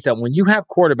let me tell you something. When you have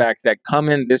quarterbacks that come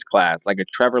in this class, like a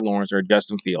Trevor Lawrence or a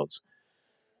Justin Fields,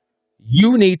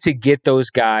 you need to get those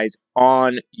guys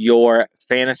on your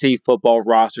fantasy football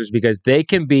rosters because they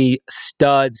can be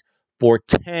studs for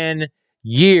 10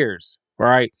 years,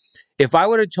 right? If I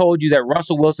would have told you that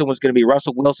Russell Wilson was going to be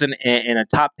Russell Wilson and a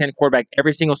top 10 quarterback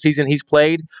every single season he's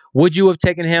played, would you have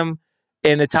taken him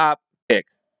in the top pick?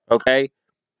 Okay.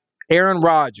 Aaron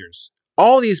Rodgers,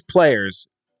 all these players,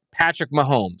 Patrick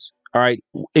Mahomes. All right.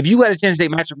 If you had a chance to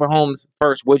take Patrick Mahomes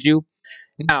first, would you?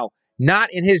 Now, not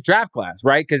in his draft class,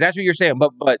 right? Because that's what you're saying.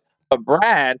 But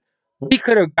Brad, we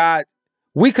could have got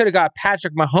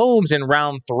Patrick Mahomes in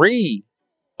round 3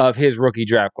 of his rookie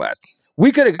draft class.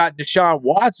 We could have got Deshaun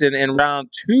Watson in round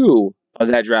 2 of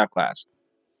that draft class.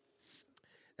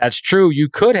 That's true. You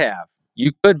could have.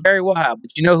 You could very well have.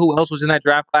 But you know who else was in that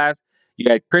draft class?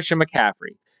 You had Christian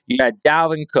McCaffrey. You had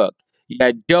Dalvin Cook. You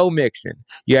had Joe Mixon.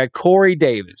 You had Corey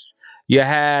Davis. You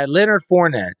had Leonard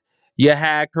Fournette. You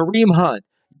had Kareem Hunt.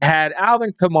 You had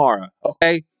Alvin Kamara.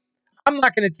 Okay? I'm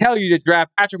not going to tell you to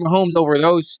draft Patrick Mahomes over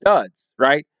those studs,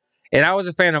 right? And I was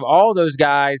a fan of all those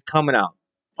guys coming out.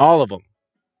 All of them.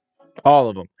 All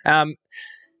of them.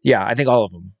 Yeah, I think all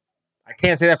of them. I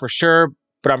can't say that for sure,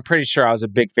 but I'm pretty sure I was a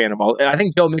big fan of all. I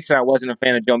think Joe Mixon, I wasn't a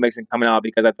fan of Joe Mixon coming out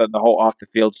because I thought the whole off the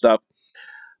field stuff.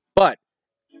 But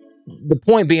the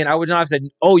point being, I would not have said,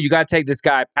 oh, you got to take this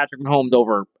guy, Patrick Mahomes,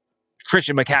 over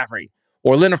Christian McCaffrey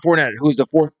or Leonard Fournette, who's the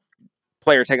 4th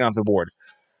player taken off the board.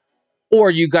 Or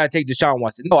you got to take Deshaun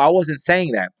Watson. No, I wasn't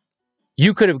saying that.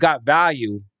 You could have got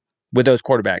value with those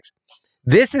quarterbacks.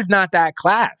 This is not that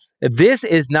class. This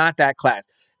is not that class.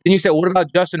 Then you say, what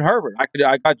about Justin Herbert?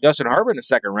 I got Justin Herbert in the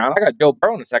 2nd round. I got Joe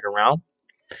Burrow in the 2nd round.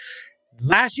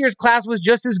 Last year's class was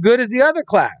just as good as the other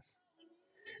class.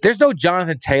 There's no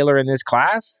Jonathan Taylor in this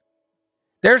class.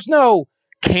 There's no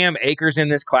Cam Akers in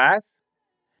this class.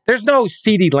 There's no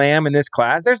CeeDee Lamb in this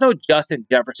class. There's no Justin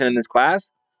Jefferson in this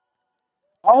class.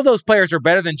 All those players are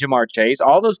better than Jamar Chase.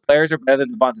 All those players are better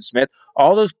than Devonta Smith.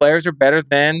 All those players are better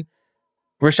than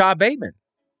Rashad Bateman.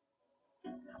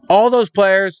 All those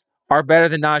players are better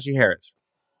than Najee Harris.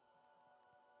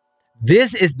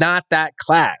 This is not that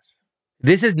class.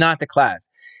 This is not the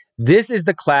class. This is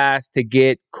the class to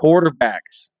get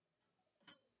quarterbacks.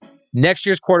 Next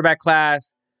year's quarterback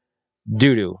class,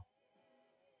 doo-doo.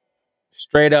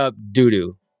 Straight up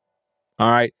doo-doo. All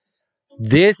right.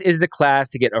 This is the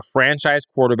class to get a franchise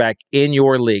quarterback in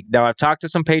your league. Now, I've talked to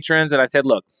some patrons and I said,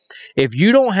 look, if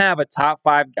you don't have a top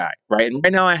 5 guy, right? And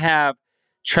right now I have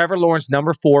Trevor Lawrence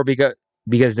number 4 because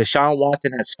Deshaun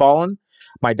Watson has fallen.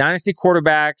 My dynasty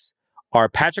quarterbacks are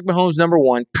Patrick Mahomes number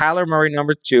 1, Kyler Murray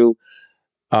number 2,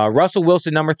 Russell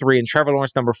Wilson number 3, and Trevor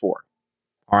Lawrence number 4.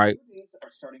 All right.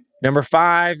 Number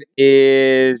 5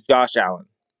 is Josh Allen.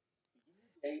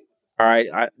 All right,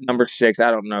 number 6, I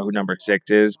don't know who number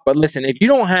 6 is. But listen, if you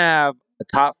don't have a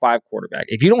top 5 quarterback,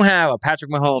 if you don't have a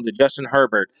Patrick Mahomes, a Justin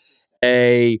Herbert,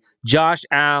 a Josh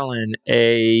Allen,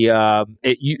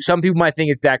 some people might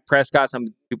think it's Dak Prescott. Some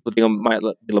people think it might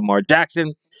be Lamar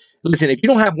Jackson. Listen, if you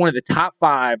don't have one of the top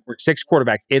 5 or 6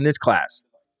 quarterbacks in this class,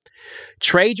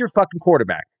 trade your fucking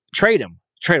quarterback. Trade him.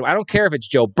 I don't care if it's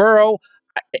Joe Burrow,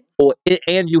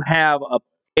 and you have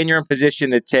and you're in position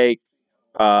to take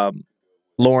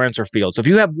Lawrence or Fields. So if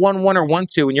you have 1-1 or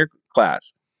 1-2 in your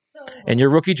class and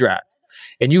your rookie draft,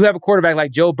 and you have a quarterback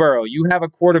like Joe Burrow, you have a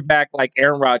quarterback like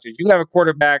Aaron Rodgers, you have a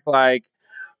quarterback like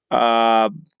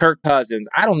Kirk Cousins,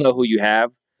 I don't know who you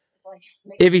have.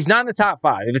 If he's not in the top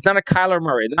 5, if it's not a Kyler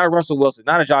Murray, not a Russell Wilson,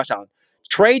 not a Josh Allen,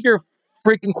 trade your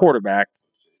freaking quarterback,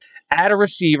 add a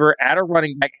receiver, add a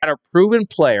running back, add a proven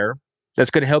player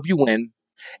that's going to help you win,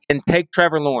 and take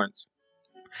Trevor Lawrence.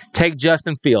 Take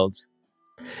Justin Fields.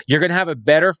 You're going to have a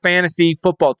better fantasy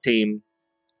football team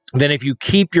than if you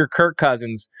keep your Kirk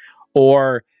Cousins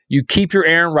or you keep your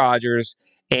Aaron Rodgers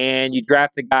and you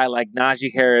draft a guy like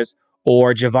Najee Harris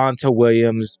or Javonte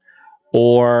Williams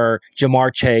or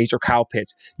Jamar Chase or Kyle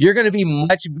Pitts. You're going to be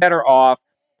much better off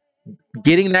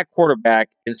getting that quarterback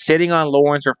and sitting on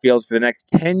Lawrence or Fields for the next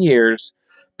 10 years,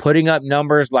 putting up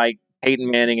numbers like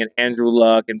Peyton Manning and Andrew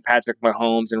Luck and Patrick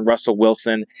Mahomes and Russell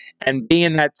Wilson and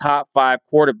being that top 5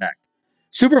 quarterback.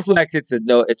 Superflex, it's a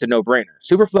no-brainer.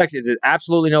 Superflex is an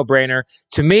absolutely no-brainer.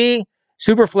 To me,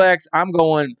 Superflex, I'm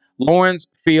going Lawrence,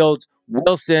 Fields,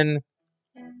 Wilson,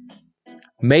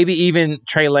 maybe even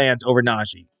Trey Lance over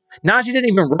Najee. Najee didn't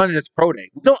even run at his pro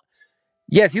day.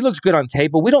 Yes, he looks good on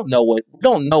tape, but we don't know what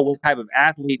type of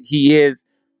athlete he is.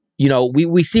 You know,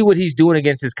 we see what he's doing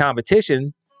against his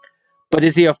competition, but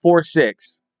is he a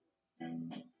 4.6?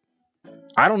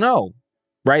 I don't know.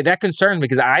 Right? That concerns me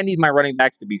because I need my running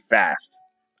backs to be fast.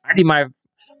 I need my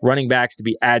running backs to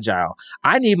be agile.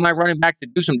 I need my running backs to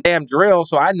do some damn drill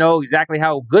so I know exactly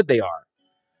how good they are.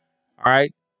 All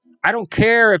right? I don't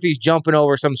care if he's jumping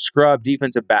over some scrub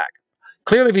defensive back.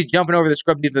 Clearly, if he's jumping over the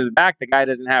scrub defensive back, the guy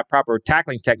doesn't have proper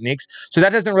tackling techniques. So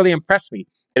that doesn't really impress me.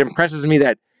 It impresses me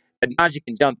that Najee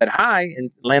can jump that high and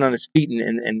land on his feet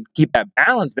and keep that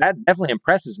balance. That definitely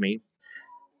impresses me.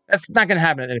 That's not going to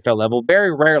happen at the NFL level.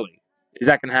 Very rarely is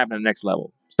that going to happen at the next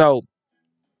level. So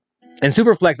in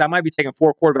Superflex, I might be taking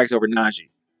 4 quarterbacks over Najee.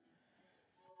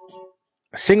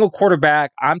 A single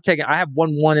quarterback, I have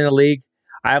 1-1 in the league.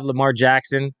 I have Lamar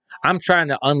Jackson. I'm trying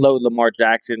to unload Lamar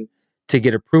Jackson to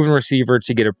get a proven receiver,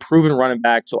 to get a proven running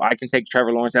back so I can take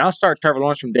Trevor Lawrence. And I'll start Trevor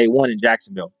Lawrence from day one in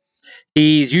Jacksonville.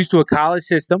 He's used to a college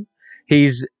system. He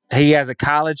has a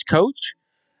college coach.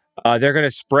 They're going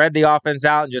to spread the offense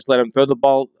out and just let him throw the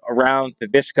ball around to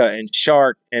Visca and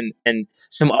Shark and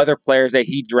some other players that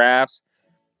he drafts.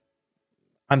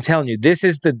 I'm telling you, this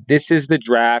is the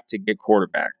draft to get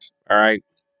quarterbacks. All right.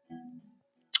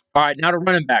 All right, now to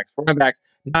running backs. Running backs,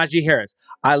 Najee Harris.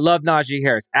 I love Najee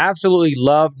Harris. Absolutely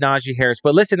love Najee Harris.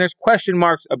 But listen, there's question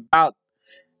marks about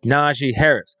Najee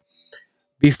Harris.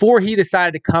 Before he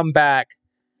decided to come back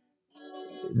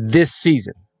this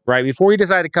season, right? Before he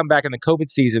decided to come back in the COVID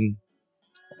season,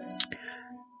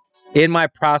 in my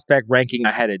prospect ranking,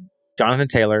 I had Jonathan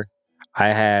Taylor, I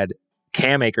had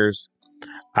Cam Akers,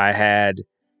 I had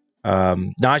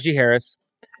Najee Harris,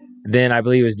 then I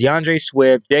believe it was DeAndre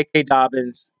Swift, J.K.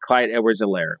 Dobbins, Clyde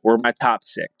Edwards-Helaire were my top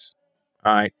 6.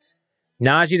 All right.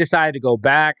 Najee decided to go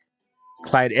back.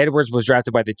 Clyde Edwards was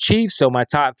drafted by the Chiefs, so my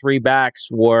top 3 backs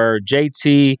were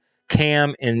JT,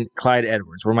 Cam, and Clyde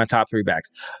Edwards were my top 3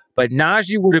 backs. But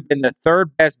Najee would have been the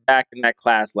 3rd best back in that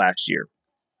class last year.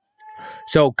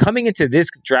 So coming into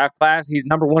this draft class, he's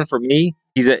number 1 for me.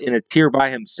 He's in a tier by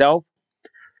himself.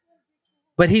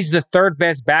 But he's the 3rd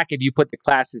best back if you put the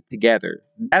classes together.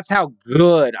 That's how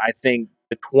good I think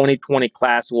the 2020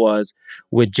 class was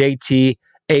with JT,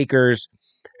 Akers,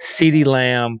 CeeDee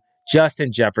Lamb,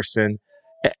 Justin Jefferson,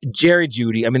 Jerry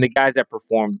Jeudy. I mean, the guys that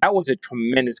performed. That was a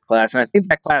tremendous class. And I think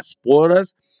that class spoiled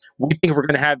us. We think we're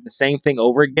going to have the same thing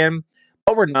over again.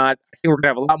 But we're not. I think we're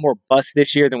going to have a lot more busts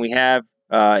this year than we have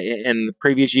in the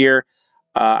previous year.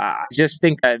 I just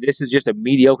think that this is just a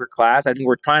mediocre class. I think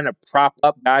we're trying to prop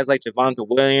up guys like Javonte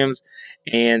Williams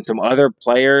and some other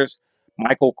players,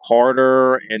 Michael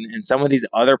Carter and some of these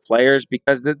other players,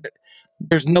 because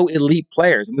there's no elite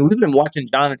players. I mean, we've been watching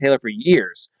Jonathan Taylor for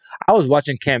years. I was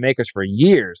watching Cam Akers for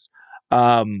years.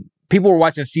 People were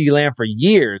watching CeeDee Lamb for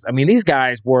years. I mean, these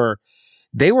guys were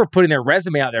putting their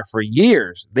resume out there for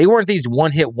years. They weren't these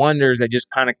one-hit wonders that just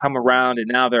kind of come around and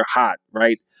now they're hot,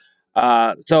 right?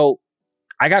 So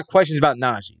I got questions about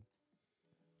Najee.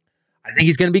 I think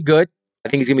he's going to be good. I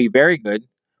think he's going to be very good.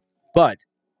 But,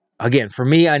 again, for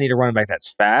me, I need a running back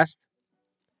that's fast.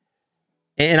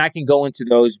 And I can go into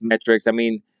those metrics. I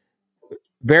mean,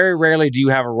 very rarely do you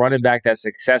have a running back that's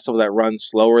successful that runs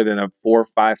slower than a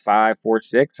 4.55,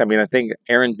 4.6. I mean, I think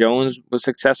Aaron Jones was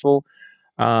successful.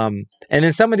 And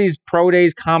then some of these pro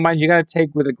days, combines, you got to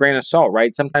take with a grain of salt,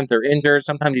 right? Sometimes they're injured.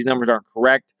 Sometimes these numbers aren't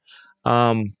correct.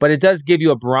 But it does give you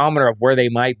a barometer of where they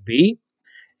might be.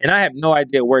 And I have no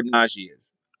idea where Najee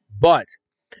is. But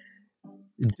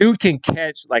dude can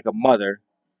catch like a mother.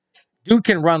 Dude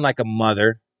can run like a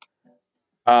mother.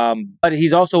 But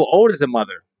he's also old as a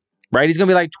mother, right? He's going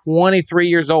to be like 23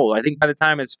 years old. I think by the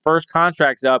time his first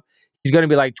contract's up, he's going to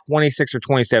be like 26 or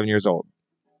 27 years old.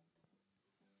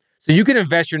 So you can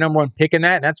invest your number 1 pick in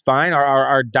that, and that's fine.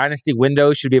 Our dynasty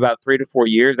window should be about 3 to 4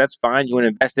 years. That's fine. You want to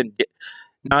invest in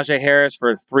Najee Harris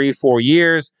for 3-4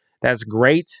 years. That's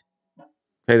great.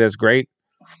 Okay, that's great.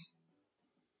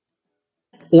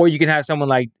 Or you can have someone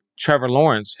like Trevor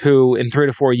Lawrence, who in 3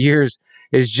 to 4 years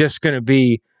is just going to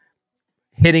be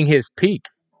hitting his peak,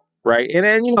 right? And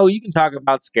then, you can talk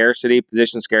about scarcity,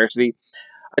 position scarcity.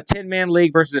 A 10-man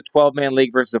league versus a 12-man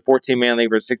league versus a 14-man league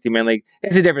versus a 16-man league.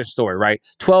 It's a different story, right?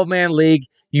 12-man league,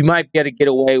 you might be able to get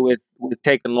away with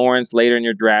taking Lawrence later in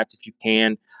your draft if you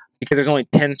can, because there's only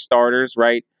 10 starters,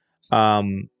 right? But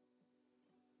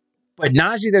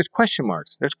Najee, there's question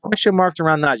marks. There's question marks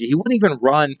around Najee. He wouldn't even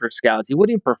run for scouts. He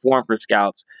wouldn't even perform for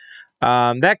scouts.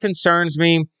 That concerns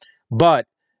me. But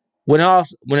when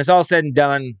it's all said and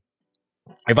done,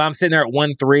 if I'm sitting there at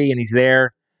 1-3 and he's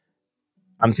there,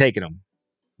 I'm taking him.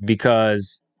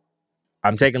 Because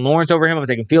I'm taking Lawrence over him. I'm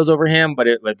taking Fields over him. But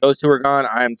if those two are gone,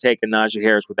 I'm taking Najee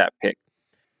Harris with that pick.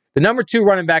 The number 2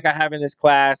 running back I have in this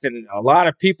class, and a lot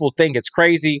of people think it's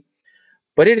crazy,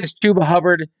 but it is Chuba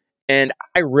Hubbard, and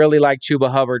I really like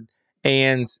Chuba Hubbard.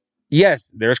 And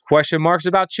yes, there's question marks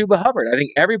about Chuba Hubbard. I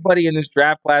think everybody in this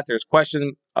draft class, there's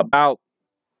questions about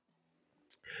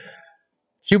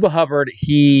Chuba Hubbard.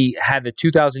 He had the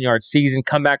 2,000-yard season,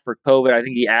 come back for COVID. I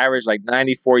think he averaged like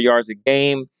 94 yards a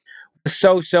game.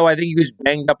 So. I think he was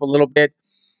banged up a little bit.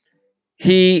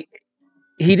 He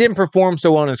didn't perform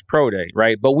so well on his pro day,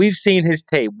 right? But we've seen his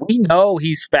tape. We know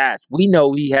he's fast. We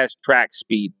know he has track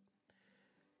speed.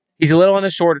 He's a little on the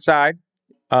short side.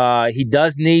 He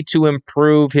does need to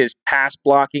improve his pass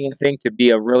blocking, I think, to be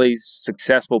a really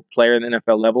successful player in the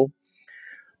NFL level.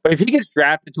 But if he gets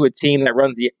drafted to a team that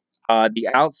runs the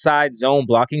outside zone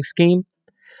blocking scheme,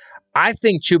 I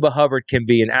think Chuba Hubbard can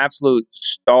be an absolute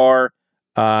star.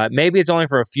 Maybe it's only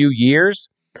for a few years,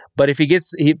 but if he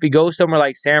goes somewhere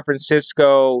like San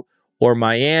Francisco or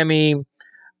Miami,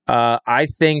 I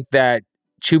think that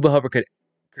Chuba Hubbard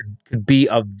could be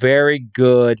a very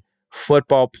good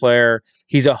football player.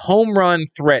 He's a home run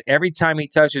threat every time he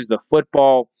touches the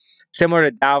football, similar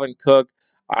to Dalvin Cook.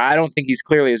 I don't think he's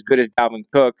clearly as good as Dalvin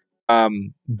Cook,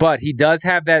 but he does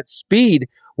have that speed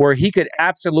where he could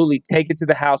absolutely take it to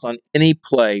the house on any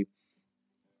play.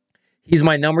 He's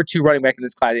my number 2 running back in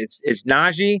this class. It's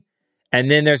Najee, and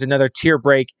then there's another tier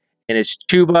break, and it's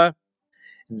Chuba.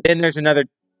 Then there's another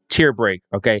tier break.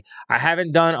 Okay, I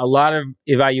haven't done a lot of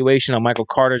evaluation on Michael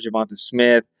Carter, Javonta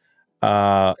Smith,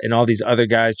 and all these other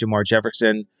guys, Jamar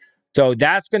Jefferson. So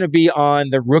that's going to be on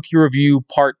the rookie review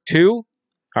part 2.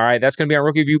 All right, that's going to be on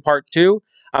rookie review part 2.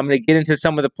 I'm going to get into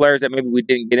some of the players that maybe we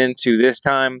didn't get into this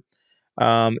time,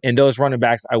 and those running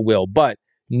backs I will. But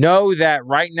know that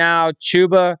right now,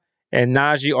 Chuba and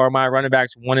Najee are my running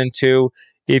backs 1 and 2.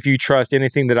 If you trust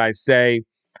anything that I say,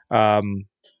 I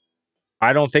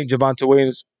don't think Javonte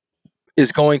Williams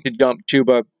is going to jump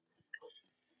Chuba,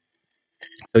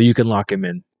 so you can lock him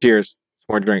in. Cheers.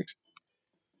 Some more drinks.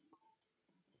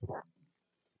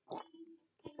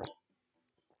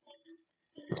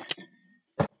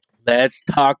 Let's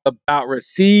talk about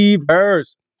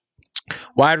receivers,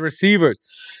 wide receivers.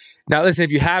 Now, listen,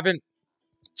 if you haven't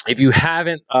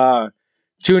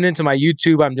tuned into my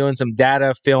YouTube, I'm doing some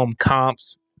data film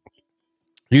comps,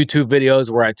 YouTube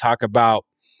videos where I talk about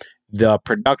the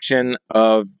production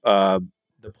of the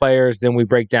players. Then we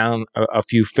break down a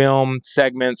few film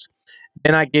segments.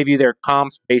 Then I give you their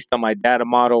comps based on my data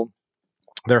model.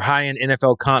 They're high-end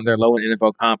NFL comp. They're low-end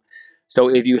NFL comp. So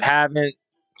if you haven't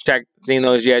seen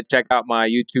those yet, check out my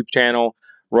YouTube channel,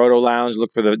 Roto Lounge.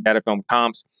 Look for the data film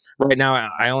comps. Right now,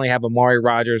 I only have Amari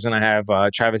Rodgers and I have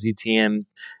Travis Etienne.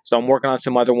 So I'm working on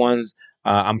some other ones.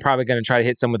 I'm probably going to try to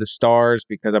hit some of the stars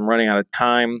because I'm running out of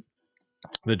time.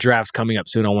 The draft's coming up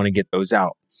soon. I want to get those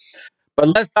out. But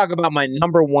let's talk about my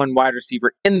number 1 wide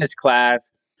receiver in this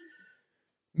class,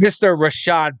 Mr.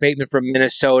 Rashad Bateman from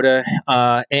Minnesota.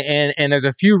 And there's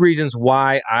a few reasons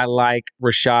why I like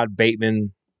Rashad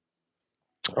Bateman.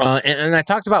 And I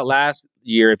talked about last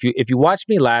year. If you watched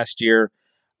me last year,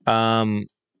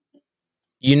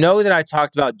 you know that I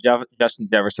talked about Justin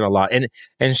Jefferson a lot.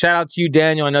 And shout out to you,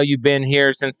 Daniel. I know you've been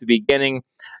here since the beginning.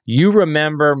 You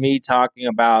remember me talking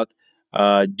about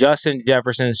Justin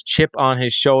Jefferson's chip on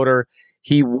his shoulder.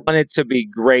 He wanted to be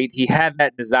great. He had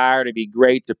that desire to be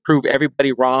great, to prove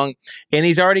everybody wrong. And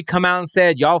he's already come out and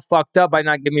said, y'all fucked up by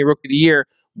not giving me Rookie of the Year.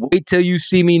 Wait till you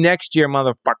see me next year,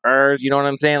 motherfuckers. You know what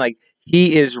I'm saying? Like,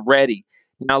 he is ready.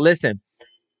 Now, listen.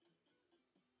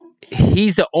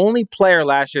 He's the only player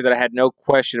last year that I had no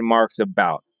question marks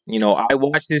about. You know, I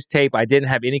watched his tape. I didn't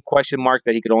have any question marks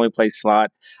that he could only play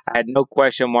slot. I had no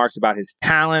question marks about his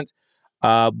talent.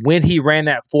 When he ran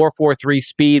that 4.43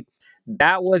 speed,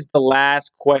 that was the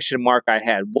last question mark I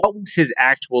had. What was his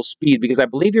actual speed? Because I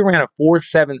believe he ran a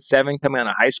 4.77 coming out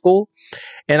of high school.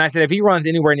 And I said, if he runs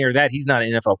anywhere near that, he's not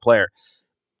an NFL player.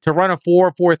 To run a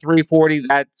 4.43 40,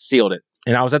 that sealed it.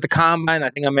 And I was at the combine.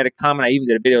 I think I made a comment. I even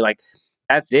did a video like,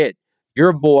 that's it.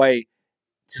 Your boy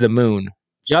to the moon.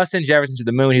 Justin Jefferson to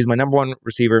the moon. He's my number 1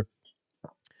 receiver.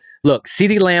 Look,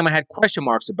 CeeDee Lamb, I had question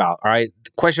marks about. All right,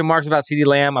 question marks about CeeDee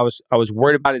Lamb. I was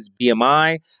worried about his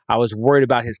BMI. I was worried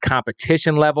about his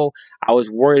competition level. I was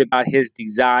worried about his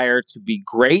desire to be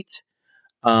great,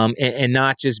 and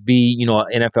not just be an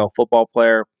NFL football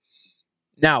player.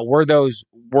 Now, were those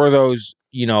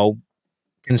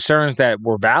concerns that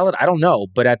were valid? I don't know,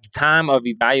 but at the time of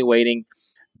evaluating,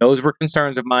 those were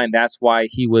concerns of mine. That's why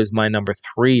he was my number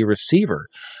 3 receiver.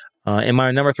 And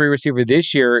my number 3 receiver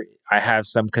this year, I have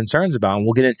some concerns about, and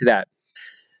we'll get into that.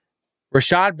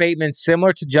 Rashad Bateman,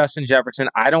 similar to Justin Jefferson,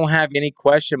 I don't have any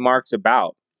question marks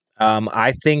about.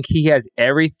 I think he has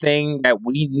everything that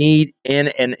we need in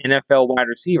an NFL wide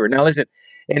receiver. Now, listen,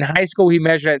 in high school, he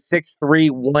measured at 6'3",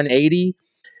 180.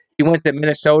 He went to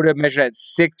Minnesota, measured at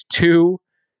 6'2",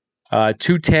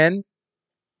 210.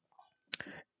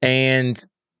 And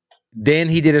then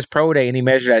he did his pro day and he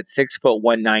measured at 6 foot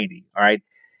 190. All right.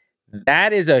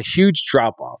 That is a huge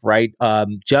drop off, right?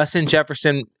 Justin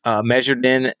Jefferson measured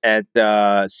in at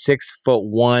 6 foot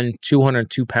 1,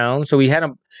 202 pounds. So he had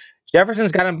him.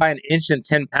 Jefferson's got him by an inch and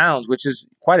 10 pounds, which is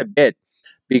quite a bit,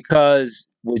 because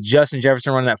with Justin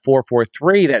Jefferson running that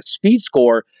 4.43, that speed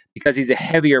score, because he's a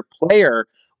heavier player,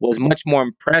 was much more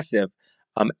impressive.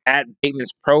 At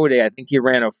Bateman's Pro Day, I think he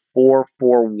ran a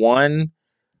 4.41.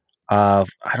 I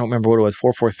don't remember what it was,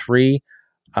 4.43.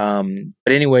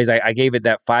 But anyways, I gave it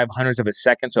that 500th of a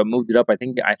second, so I moved it up. I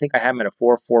think I had him at a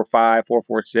 4.45,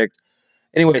 4.46.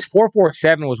 Anyways,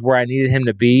 4.47 was where I needed him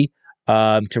to be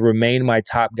to remain my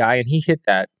top guy, and he hit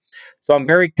that. So I'm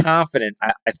very confident.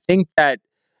 I think that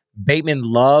Bateman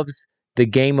loves the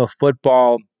game of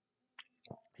football.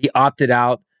 He opted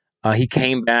out. He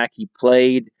came back. He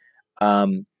played.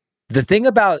 The thing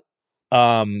about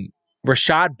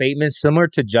Rashad Bateman, similar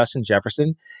to Justin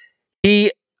Jefferson,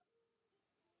 he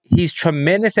he's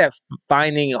tremendous at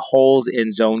finding holes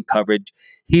in zone coverage.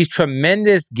 He's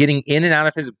tremendous getting in and out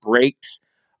of his breaks.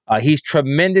 He's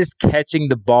tremendous catching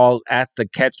the ball at the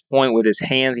catch point with his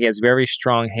hands. He has very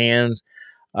strong hands.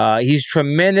 He's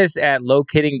tremendous at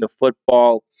locating the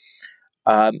football.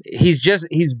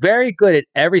 He's very good at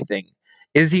everything.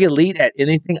 Is he elite at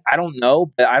anything? I don't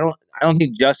know, but I don't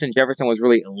think Justin Jefferson was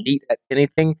really elite at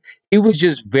anything. He was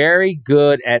just very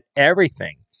good at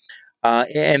everything.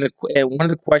 And one of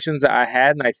the questions that I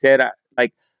had, and I said,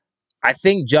 I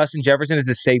think Justin Jefferson is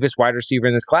the safest wide receiver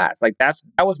in this class. That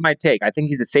was my take. I think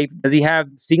he's the safe. Does he have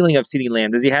the ceiling of CeeDee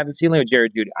Lamb? Does he have the ceiling of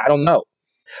Jared Judy? I don't know,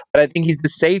 but I think he's the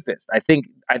safest. I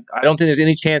don't think there's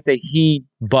any chance that he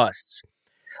busts.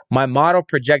 My model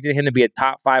projected him to be a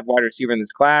top 5 wide receiver in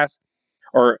this class,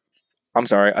 or I'm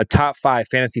sorry, a top 5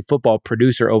 fantasy football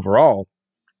producer overall.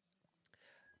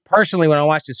 Personally, when I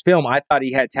watched this film, I thought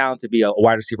he had talent to be a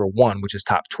wide receiver 1, which is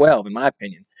top 12 in my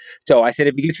opinion. So I said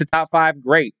if he gets to top 5,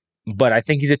 great. But I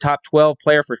think he's a top 12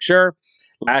 player for sure.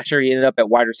 Last year, he ended up at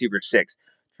wide receiver 6.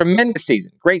 Tremendous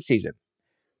season. Great season.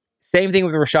 Same thing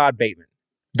with Rashad Bateman.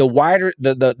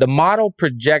 The model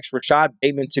projects Rashad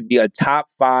Bateman to be a top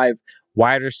 5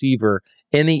 wide receiver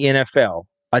in the NFL.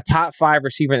 A top 5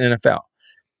 receiver in the NFL.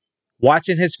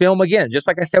 Watching his film again, just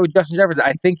like I said with Justin Jefferson,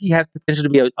 I think he has potential to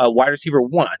be a wide receiver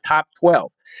 1, a top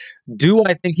 12. Do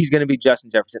I think he's going to be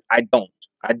Justin Jefferson? I don't.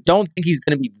 I don't think he's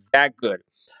going to be that good.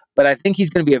 But I think he's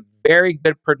going to be a very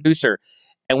good producer.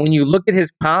 And when you look at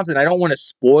his comps, and I don't want to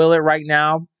spoil it right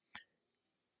now,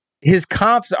 his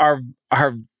comps are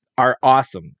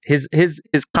awesome. His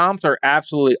comps are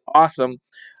absolutely awesome.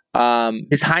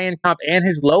 His high end comp and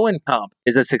his low end comp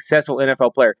is a successful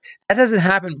NFL player. That doesn't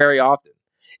happen very often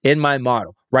in my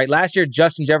model, right? Last year,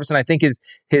 Justin Jefferson, I think his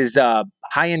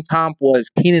high end comp was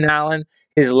Keenan Allen.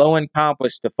 His low end comp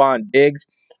was Stephon Diggs.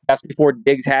 That's before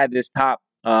Diggs had this top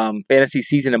fantasy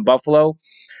season in Buffalo.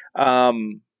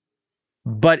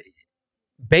 But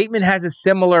Bateman has a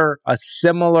similar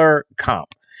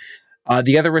comp.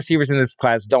 The other receivers in this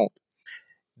class don't.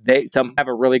 Some have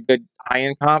a really good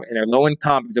high-end comp, and their low-end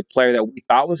comp is a player that we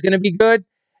thought was going to be good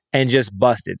and just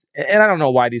busted. And I don't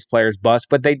know why these players bust,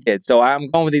 but they did. So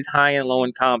I'm going with these high-end,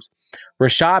 low-end comps.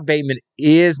 Rashad Bateman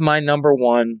is my number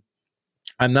 1.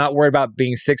 I'm not worried about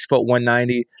being 6 foot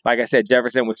 190. Like I said,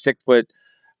 Jefferson was 6 foot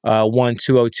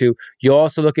 202. You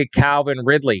also look at Calvin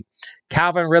Ridley.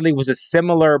 Calvin Ridley was a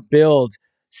similar build,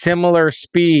 similar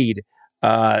speed,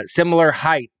 similar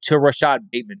height to Rashad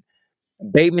Bateman.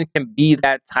 Bateman can be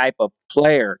that type of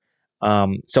player.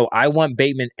 So I want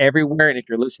Bateman everywhere. And if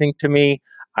you're listening to me,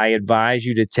 I advise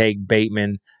you to take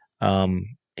Bateman.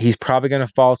 He's probably going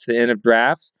to fall to the end of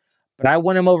drafts, but I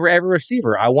want him over every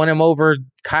receiver. I want him over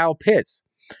Kyle Pitts.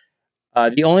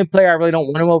 The only player I really don't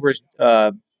want him over is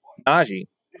Najee.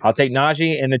 I'll take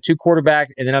Najee and the 2 quarterbacks,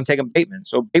 and then I'm taking Bateman.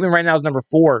 So Bateman right now is number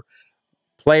 4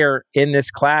 player in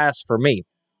this class for me.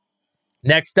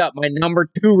 Next up, my number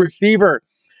 2 receiver,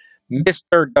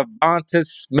 Mr. Devonta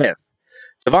Smith.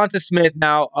 Devonta Smith,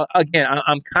 now, again,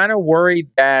 I'm kind of worried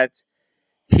that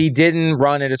he didn't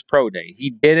run at his pro day.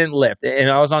 He didn't lift. And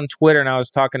I was on Twitter, and I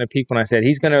was talking to people, and I said,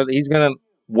 he's gonna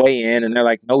weigh in. And they're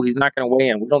like, no, he's not going to weigh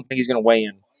in. We don't think he's going to weigh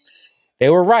in. They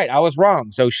were right. I was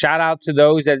wrong. So shout out to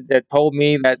those that told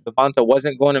me that Devonta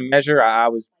wasn't going to measure. I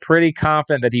was pretty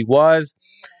confident that he was.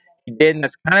 He didn't.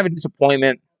 That's kind of a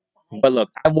disappointment. But look,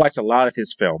 I've watched a lot of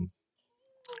his film.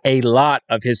 And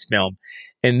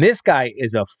this guy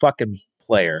is a fucking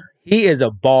player. He is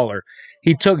a baller.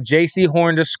 He took J.C.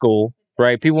 Horn to school,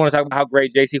 right? People want to talk about how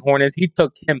great J.C. Horn is. He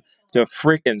took him to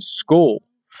freaking school.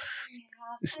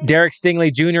 Derek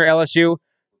Stingley Jr., LSU,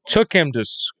 took him to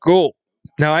school.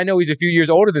 Now, I know he's a few years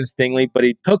older than Stingley, but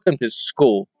he took him to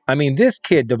school. I mean, this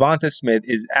kid, Devonta Smith,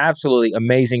 is absolutely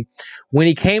amazing. When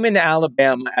he came into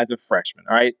Alabama as a freshman,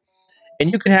 all right?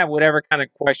 And you can have whatever kind of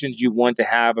questions you want to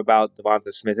have about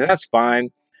Devonta Smith, and that's fine.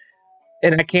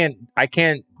 And I can't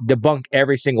debunk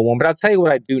every single one, but I'll tell you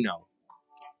what I do know.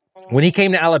 When he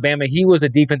came to Alabama, he was a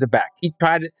defensive back.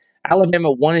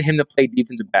 Alabama wanted him to play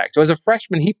defensive back. So as a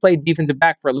freshman, he played defensive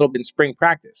back for a little bit in spring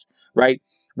practice, right?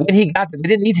 When he got there, they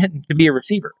didn't need him to be a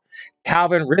receiver.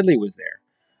 Calvin Ridley was there.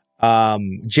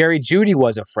 Jerry Jeudy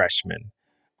was a freshman.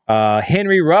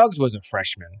 Henry Ruggs was a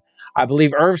freshman. I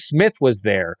believe Irv Smith was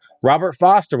there. Robert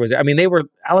Foster was there. I mean,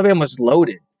 Alabama was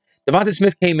loaded. Devonta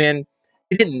Smith came in.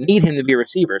 They didn't need him to be a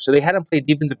receiver, so they had him play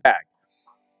defensive back.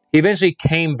 He eventually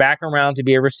came back around to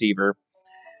be a receiver.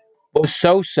 Was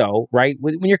so, right?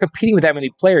 When you're competing with that many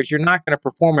players, you're not going to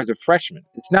perform as a freshman.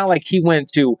 It's not like he went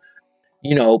to,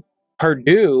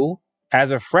 Purdue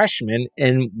as a freshman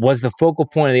and was the focal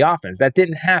point of the offense. That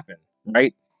didn't happen,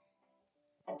 right?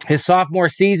 His sophomore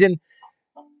season,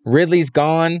 Ridley's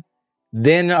gone.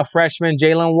 Then a freshman,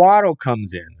 Jalen Waddle,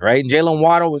 comes in, right? Jalen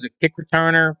Waddle was a kick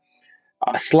returner,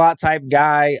 a slot type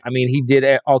guy. I mean, he did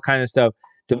all kinds of stuff.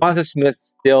 Devonta Smith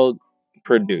still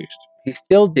produced. He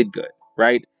still did good,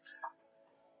 right?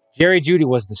 Jerry Jeudy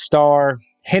was the star.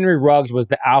 Henry Ruggs was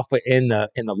the alpha in the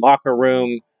locker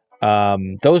room.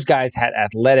 Those guys had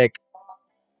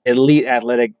elite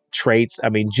athletic traits. I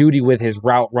mean, Jeudy with his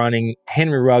route running,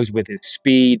 Henry Ruggs with his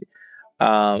speed.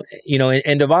 And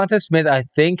Devonta Smith, I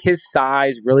think his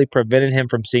size really prevented him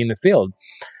from seeing the field.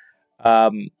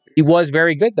 He was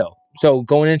very good, though. So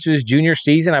going into his junior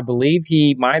season, I believe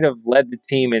he might have led the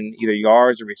team in either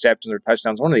yards or receptions or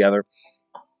touchdowns, one or the other.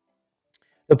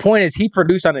 The point is he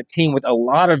produced on a team with a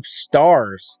lot of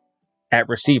stars at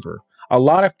receiver, a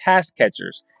lot of pass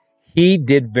catchers. He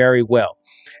did very well.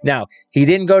 Now, he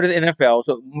didn't go to the NFL,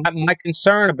 so my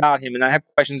concern about him, and I have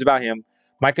questions about him,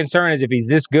 my concern is if he's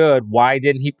this good, why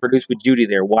didn't he produce with Jeudy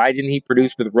there? Why didn't he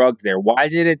produce with Ruggs there? Why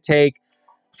did it take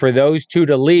for those two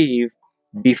to leave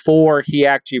before he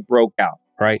actually broke out,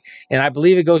 right? And I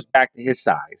believe it goes back to his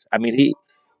size. I mean,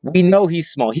 we know he's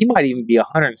small. He might even be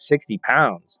 160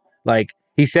 pounds. Like,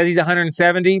 he says he's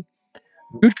 170.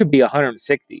 Dude could be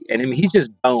 160. And I mean, he's just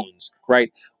bones,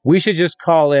 right? We should just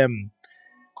call him,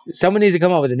 someone needs to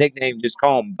come up with a nickname, just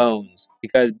call him Bones.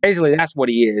 Because basically that's what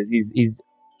he is. He's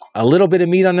a little bit of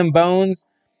meat on them bones,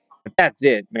 but that's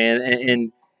it,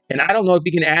 man. And I don't know if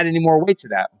he can add any more weight to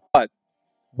that. But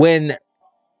when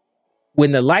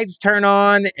the lights turn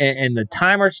on and the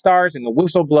timer starts and the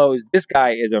whistle blows, this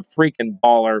guy is a freaking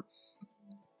baller.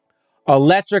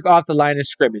 Electric off the line of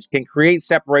scrimmage, can create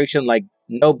separation like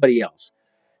nobody else.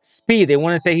 Speed, they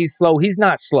want to say he's slow. He's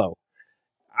not slow.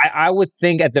 I would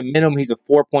think at the minimum he's a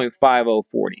 4.50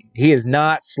 40. He is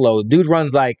not slow. Dude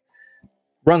runs like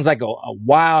a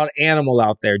wild animal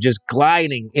out there, just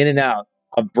gliding in and out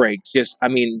of breaks. Just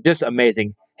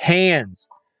amazing. Hands,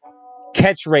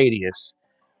 catch radius,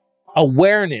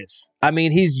 awareness. I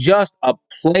mean, he's just a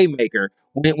playmaker.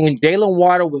 When Jalen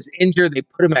Waddle was injured, they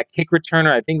put him at kick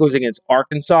returner. I think it was against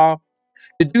Arkansas.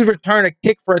 The dude returned a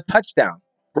kick for a touchdown,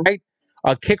 right?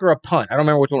 A kick or a punt. I don't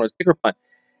remember which one it was, kick or punt.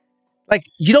 Like,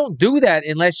 you don't do that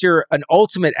unless you're an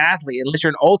ultimate athlete, unless you're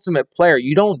an ultimate player.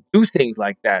 You don't do things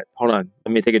like that. Hold on.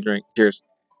 Let me take a drink. Cheers.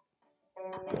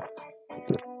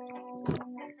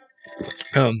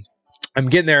 I'm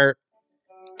getting there.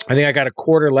 I think I got a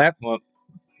quarter left. Well,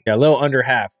 yeah, a little under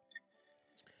half.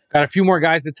 Got a few more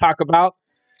guys to talk about,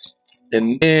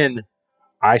 and then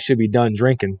I should be done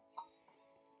drinking.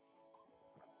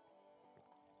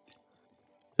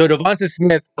 So Devonta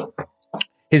Smith,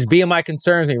 his BMI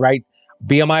concerns me, right?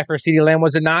 BMI for CeeDee Lamb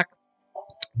was a knock.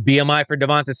 BMI for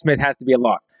Devonta Smith has to be a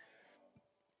lock.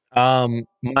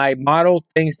 My model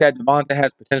thinks that Devonta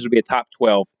has potential to be a top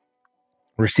 12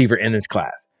 receiver in this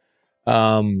class.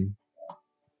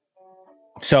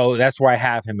 So that's where I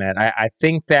have him at. I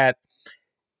think that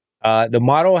the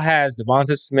model has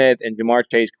Devonta Smith and Ja'Marr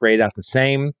Chase graded out the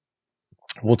same.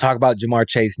 We'll talk about Ja'Marr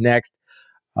Chase next,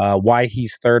 why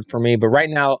he's third for me. But right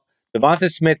now, Devonta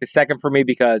Smith is second for me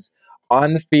because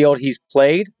on the field he's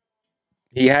played.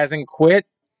 He hasn't quit.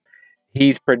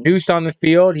 He's produced on the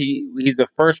field. He's the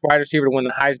first wide receiver to win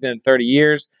the Heisman in 30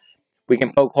 years. We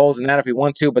can poke holes in that if we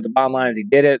want to, but the bottom line is he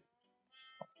did it.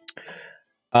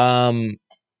 And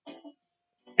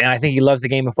I think he loves the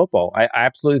game of football. I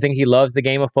absolutely think he loves the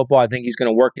game of football. I think he's going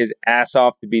to work his ass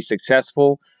off to be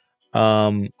successful.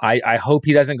 I hope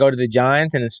he doesn't go to the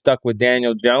Giants and is stuck with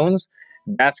Daniel Jones.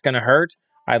 That's going to hurt.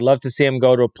 I'd love to see him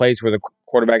go to a place where the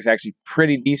quarterback's actually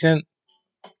pretty decent.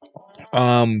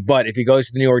 But if he goes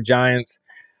to the New York Giants,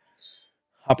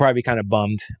 I'll probably be kind of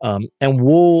bummed. And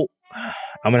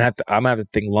I'm gonna have to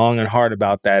think long and hard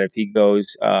about that if he goes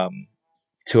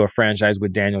to a franchise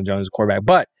with Daniel Jones as quarterback.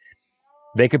 But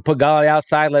they could put Golladay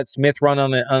outside, let Smith run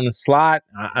on the slot.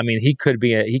 I mean, he could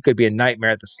be a nightmare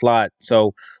at the slot.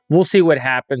 So we'll see what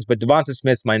happens. But Devonta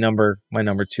Smith's my number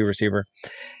 2 receiver.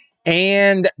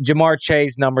 and Ja'Marr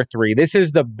Chase number 3. This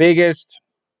is the biggest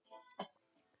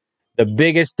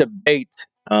debate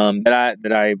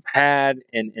that I've had,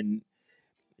 and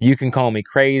you can call me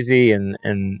crazy, and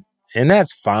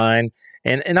that's fine.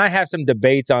 And I have some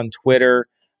debates on Twitter,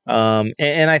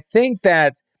 and I think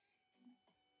that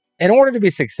in order to be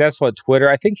successful at Twitter,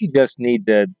 I think you just need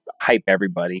to hype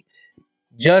everybody.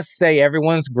 Just say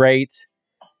everyone's great.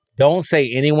 Don't say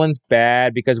anyone's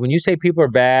bad, because when you say people are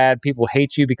bad, people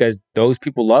hate you because those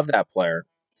people love that player,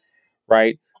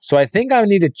 right? So I think I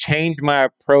need to change my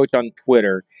approach on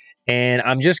Twitter, and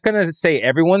I'm just going to say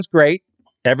everyone's great.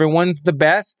 Everyone's the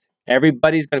best.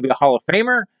 Everybody's going to be a Hall of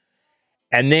Famer.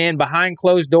 And then behind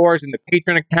closed doors in the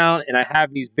Patreon account, and I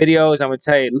have these videos, I'm going to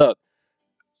say, look,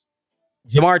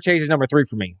 Ja'Marr Chase is number 3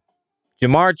 for me.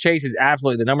 Ja'Marr Chase is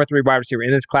absolutely the number 3 wide receiver in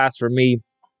this class for me.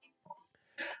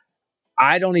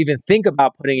 I don't even think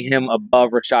about putting him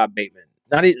above Rashad Bateman.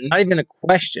 Not even a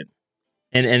question.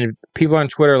 And people on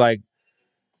Twitter are like,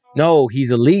 no, he's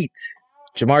elite.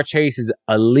 Ja'Marr Chase is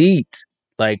elite.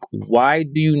 Like, why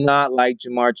do you not like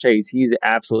Ja'Marr Chase? He's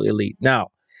absolutely elite. Now,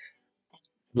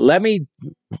 let me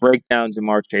break down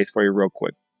Ja'Marr Chase for you real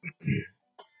quick.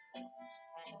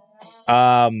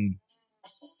 Ja'Marr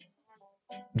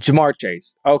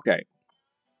Chase. Okay.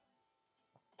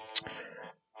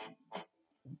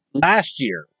 Last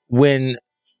year, the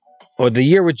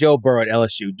year with Joe Burrow at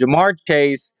LSU, Ja'Marr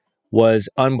Chase was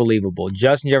unbelievable.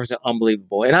 Justin Jefferson,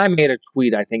 unbelievable. And I made a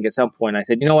tweet, I think, at some point. I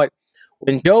said, you know what?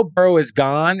 When Joe Burrow is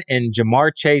gone and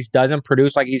Ja'Marr Chase doesn't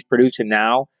produce like he's producing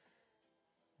now,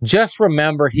 just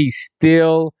remember he's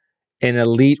still an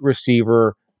elite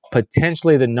receiver,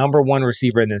 potentially the number 1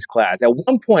 receiver in this class. At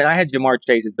one point, I had Ja'Marr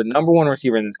Chase as the number 1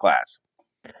 receiver in this class.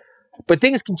 But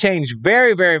things can change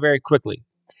very, very, very quickly.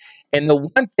 And the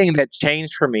one thing that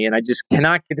changed for me, and I just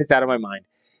cannot get this out of my mind,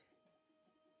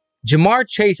 Ja'Marr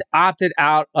Chase opted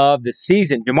out of the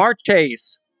season. Ja'Marr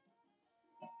Chase,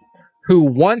 who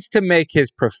wants to make his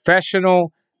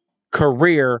professional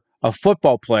career a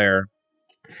football player,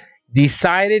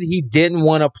 decided he didn't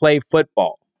want to play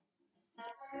football.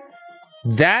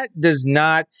 That does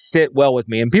not sit well with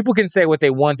me. And people can say what they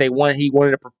want. He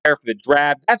wanted to prepare for the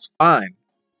draft. That's fine.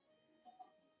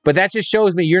 But that just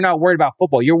shows me you're not worried about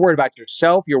football. You're worried about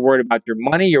yourself. You're worried about your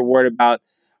money. You're worried about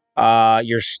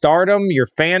your stardom, your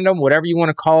fandom, whatever you want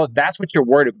to call it. That's what you're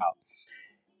worried about.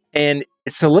 And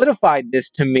it solidified this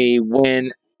to me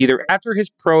when either after his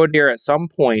pro day or at some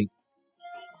point,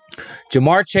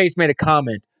 Ja'Marr Chase made a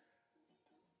comment,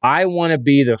 I want to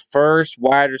be the first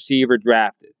wide receiver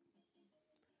drafted.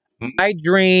 My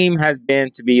dream has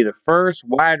been to be the first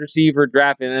wide receiver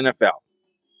drafted in the NFL.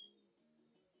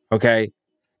 Okay?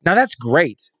 Now that's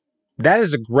great. That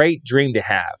is a great dream to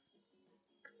have.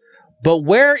 But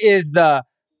where is I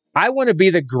want to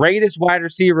be the greatest wide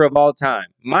receiver of all time?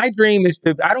 My dream is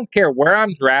I don't care where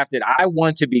I'm drafted, I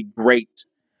want to be great.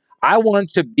 I want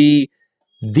to be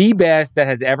the best that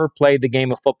has ever played the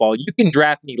game of football. You can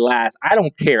draft me last. I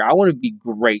don't care. I want to be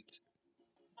great.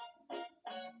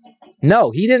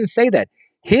 No, he didn't say that.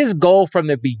 His goal from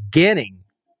the beginning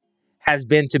has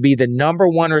been to be the number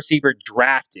 1 receiver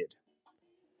drafted.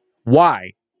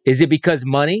 Why? Is it because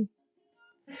money?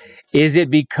 Is it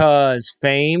because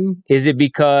fame? Is it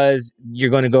because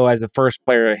you're going to go as the first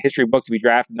player in a history book to be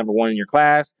drafted number 1 in your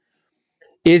class?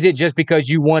 Is it just because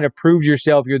you want to prove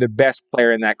yourself you're the best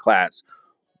player in that class?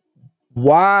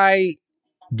 Why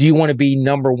do you want to be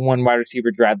number 1 wide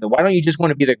receiver drafted? Why don't you just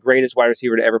want to be the greatest wide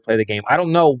receiver to ever play the game? I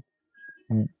don't know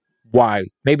why.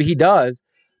 Maybe he does,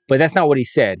 but that's not what he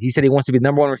said. He said he wants to be the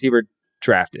number 1 receiver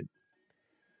drafted.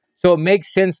 So it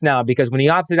makes sense now, because when he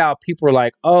opted out, people were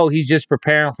like, oh, he's just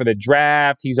preparing for the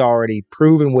draft. He's already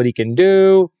proven what he can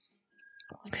do.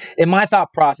 And my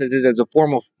thought process is, as a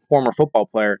former football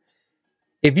player,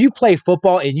 if you play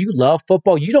football and you love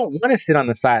football, you don't want to sit on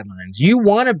the sidelines. You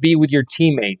want to be with your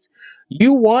teammates.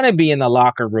 You want to be in the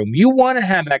locker room. You want to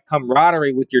have that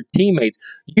camaraderie with your teammates.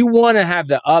 You want to have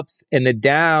the ups and the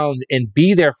downs and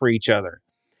be there for each other.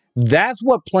 That's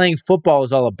what playing football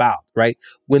is all about, right?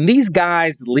 When these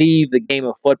guys leave the game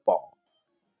of football,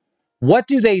 what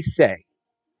do they say?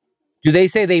 Do they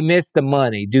say they miss the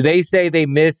money? Do they say they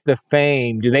miss the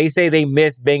fame? Do they say they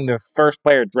miss being the first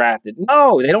player drafted?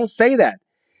 No, they don't say that.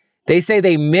 They say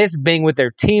they miss being with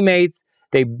their teammates.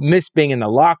 They miss being in the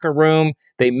locker room.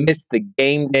 They miss the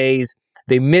game days.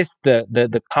 They miss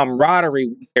the camaraderie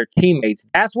with their teammates.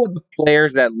 That's what the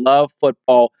players that love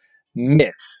football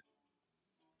miss.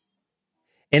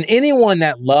 And anyone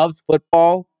that loves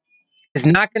football is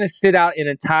not going to sit out an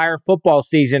entire football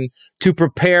season to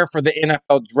prepare for the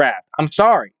NFL draft. I'm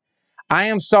sorry. I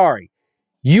am sorry.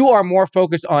 You are more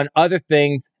focused on other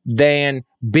things than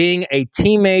being a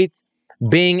teammate,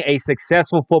 being a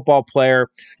successful football player.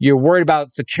 You're worried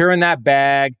about securing that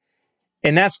bag,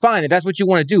 and that's fine if that's what you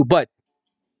want to do. But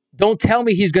don't tell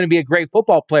me he's going to be a great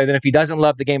football player then if he doesn't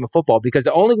love the game of football, because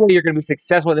the only way you're going to be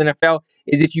successful in the NFL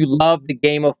is if you love the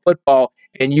game of football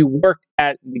and you work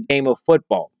at the game of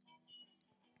football.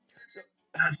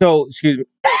 So, excuse me.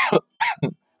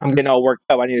 I'm getting all worked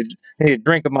up. I need a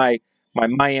drink of my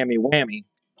Miami Whammy.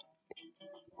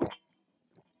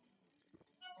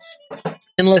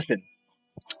 And listen,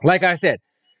 like I said,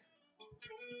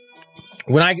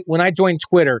 when I joined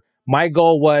Twitter, my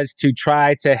goal was to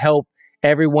try to help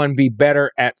everyone be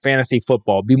better at fantasy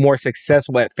football, be more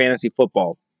successful at fantasy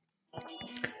football.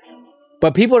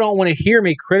 But people don't want to hear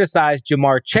me criticize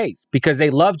Ja'Marr Chase because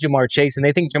they love Ja'Marr Chase and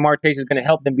they think Ja'Marr Chase is going to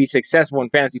help them be successful in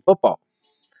fantasy football.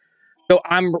 So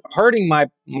I'm hurting my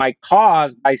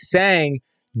cause by saying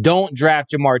don't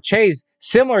draft Ja'Marr Chase,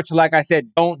 similar to, like I said,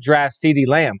 don't draft CeeDee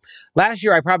Lamb. Last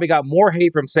year, I probably got more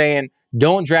hate from saying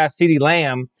don't draft CeeDee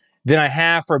Lamb than I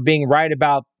have for being right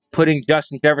about putting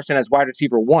Justin Jefferson as wide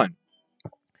receiver 1.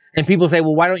 And people say,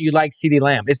 well, why don't you like CeeDee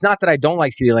Lamb? It's not that I don't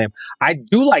like CeeDee Lamb. I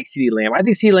do like CeeDee Lamb. I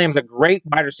think CeeDee Lamb is a great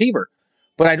wide receiver.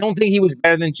 But I don't think he was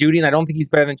better than Judy, and I don't think he's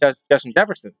better than Justin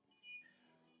Jefferson.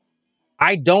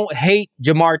 I don't hate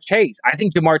Ja'Marr Chase. I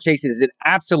think Ja'Marr Chase is an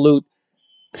absolute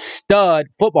stud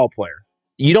football player.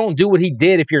 You don't do what he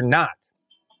did if you're not.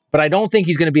 But I don't think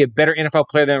he's going to be a better NFL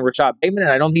player than Rashad Bateman,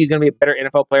 and I don't think he's going to be a better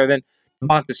NFL player than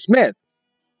Devonta Smith.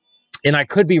 And I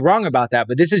could be wrong about that,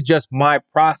 but this is just my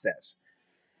process.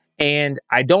 And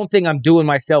I don't think I'm doing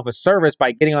myself a service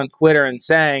by getting on Twitter and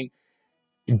saying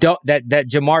that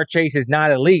Ja'Marr Chase is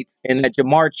not elite and that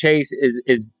Ja'Marr Chase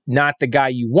is not the guy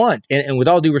you want. And with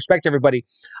all due respect to everybody,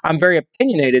 I'm very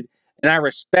opinionated and I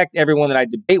respect everyone that I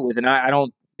debate with. And I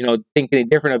don't think any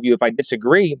different of you if I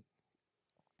disagree.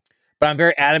 But I'm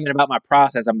very adamant about my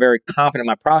process. I'm very confident in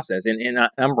my process. And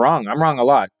I'm wrong. I'm wrong a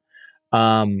lot.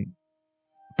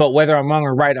 But whether I'm wrong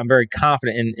or right, I'm very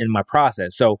confident in my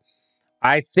process. So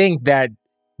I think that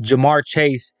Ja'Marr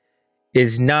Chase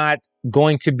is not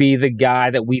going to be the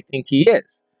guy that we think he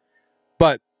is.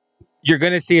 But you're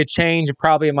going to see a change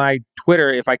probably in my Twitter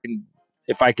if I can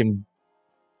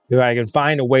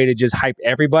find a way to just hype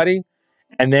everybody.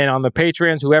 And then on the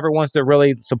Patreons, whoever wants to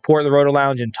really support the Roto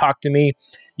Lounge and talk to me,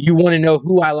 you want to know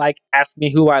who I like, ask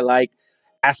me who I like.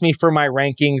 Ask me for my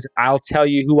rankings. I'll tell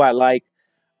you who I like.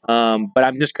 But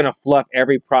I'm just going to fluff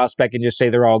every prospect and just say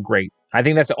they're all great. I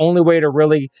think that's the only way to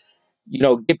really,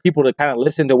 get people to kind of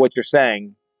listen to what you're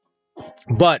saying.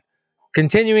 But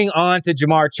continuing on to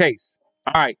Ja'Marr Chase.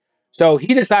 All right. So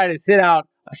he decided to sit out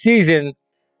a season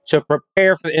to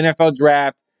prepare for the NFL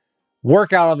draft,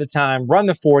 work out all the time, run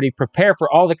the 40, prepare for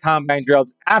all the combine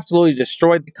drills, absolutely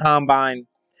destroyed the combine.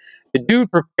 The dude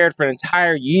prepared for an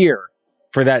entire year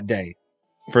for that day,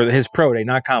 for his pro day,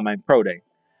 not combine, pro day.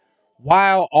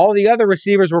 While all the other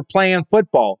receivers were playing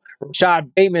football.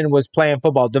 Rashad Bateman was playing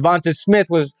football. Devonta Smith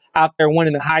was out there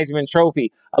winning the Heisman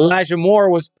Trophy. Elijah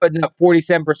Moore was putting up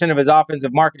 47% of his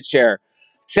offensive market share.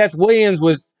 Seth Williams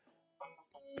was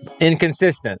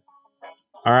inconsistent.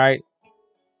 All right.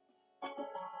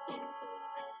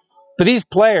 But these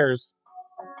players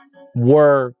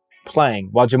were playing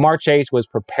while Ja'Marr Chase was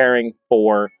preparing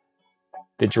for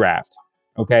the draft.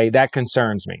 Okay. That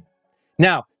concerns me.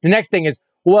 Now, the next thing is,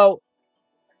 well,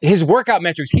 his workout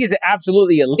metrics, he is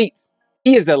absolutely elite.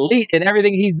 He is elite in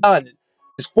everything he's done.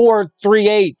 His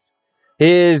 4.38,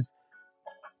 his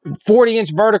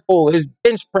 40-inch vertical, his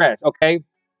bench press, okay?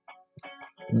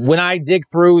 When I dig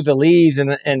through the leaves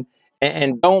and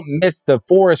don't miss the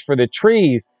forest for the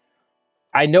trees,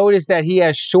 I notice that he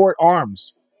has short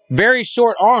arms. Very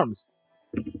short arms.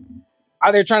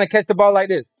 Out there trying to catch the ball like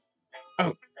this.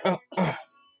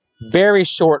 Very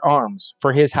short arms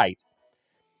for his height.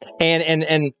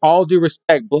 And all due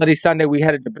respect, Bloody Sunday, we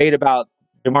had a debate about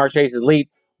Ja'Marr Chase's elite.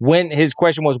 His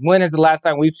question was, when is the last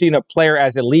time we've seen a player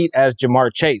as elite as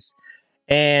Ja'Marr Chase?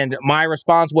 And my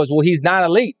response was, well, he's not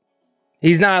elite.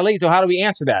 He's not elite. So how do we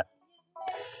answer that?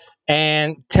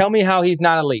 And tell me how he's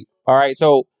not elite. All right.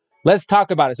 So let's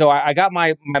talk about it. So I got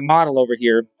my model over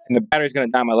here, and the battery's going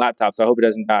to die on my laptop, so I hope it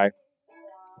doesn't die.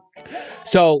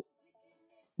 So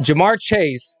Ja'Marr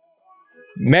Chase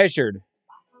measured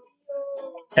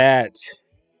at,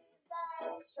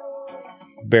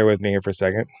 bear with me here for a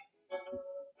second.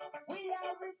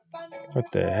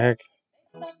 What the heck?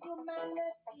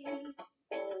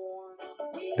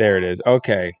 There it is.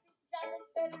 Okay.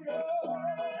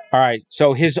 All right.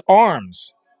 So his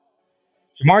arms,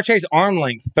 Ja'Marr Chase arm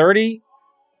length,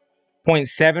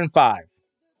 30.75.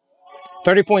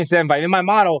 30.75. In my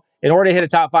model, in order to hit a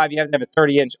top 5, you have to have a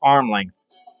 30-inch arm length,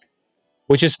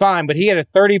 which is fine. But he had a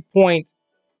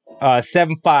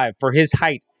 30.75 for his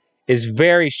height is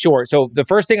very short. So the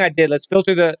first thing I did, let's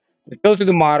filter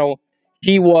the model.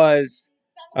 He was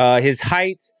his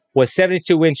height was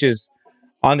 72 inches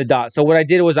on the dot. So what I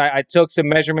did was I took some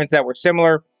measurements that were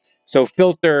similar. So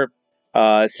filter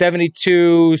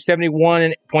 72,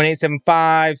 71.875,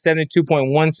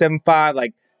 72.175,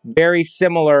 like very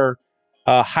similar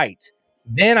height.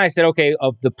 Then I said, okay,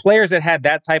 of the players that had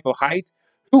that type of height,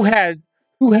 who had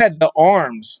the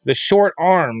arms, the short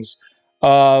arms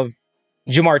of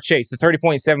Ja'Marr Chase, the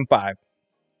 30.75.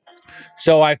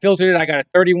 So I filtered it. I got a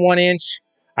 31 inch.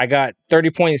 I got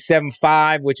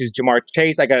 30.75, which is Ja'Marr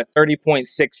Chase. I got a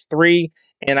 30.63,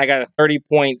 and I got a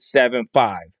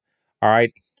 30.75. All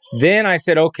right. Then I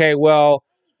said, okay, well,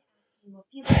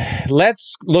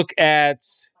 let's look at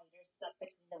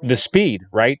the speed,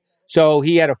 right? So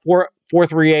he had a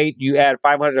 4.38. You add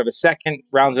 500 of a second,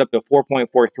 rounds it up to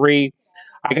 4.43.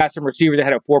 I got some receivers that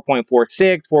had a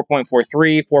 4.46,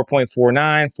 4.43,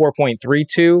 4.49,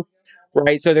 4.32,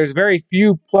 right? So there's very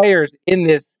few players in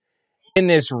this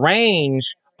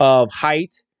range of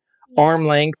height, arm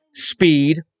length,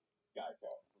 speed,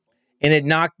 and it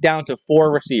knocked down to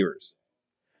 4 receivers.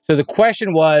 So the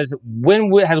question was,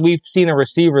 when has we seen a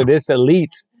receiver this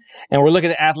elite? And we're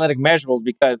looking at athletic measurables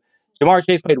because Ja'Marr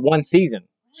Chase played 1 season.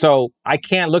 So I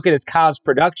can't look at his college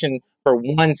production for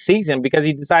 1 season because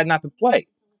he decided not to play.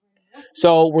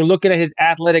 So we're looking at his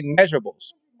athletic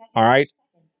measurables. All right.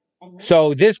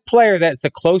 So this player that's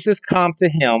the closest comp to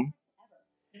him,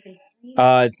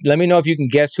 let me know if you can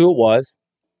guess who it was.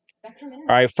 All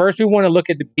right. First, we want to look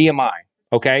at the BMI.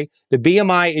 Okay. The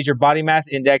BMI is your body mass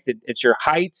index. It's your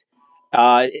height.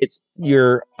 It's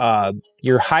your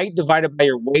height divided by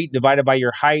your weight divided by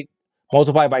your height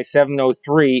multiplied by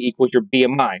 703 equals your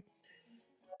BMI.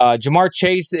 Ja'Marr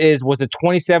Chase was a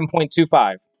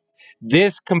 27.25.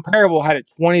 This comparable had a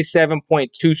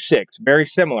 27.26. Very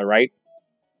similar, right?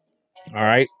 All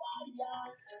right.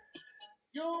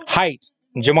 Height.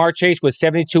 Ja'Marr Chase was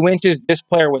 72 inches. This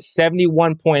player was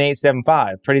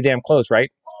 71.875. Pretty damn close, right?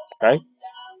 Okay.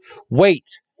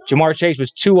 Weight. Ja'Marr Chase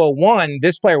was 201.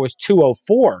 This player was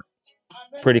 204.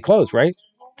 Pretty close, right?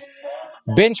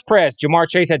 Bench press. Ja'Marr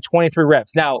Chase had 23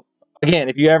 reps. Now, again,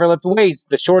 if you ever lift weights,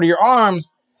 the shorter your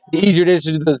arms, the easier it is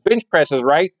to do those bench presses,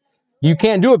 right? You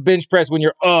can't do a bench press when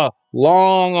you're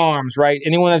long arms, right?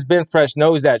 Anyone that's bench press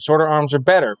knows that shorter arms are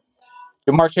better.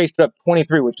 Ja'Marr Chase put up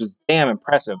 23, which is damn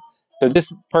impressive. So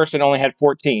this person only had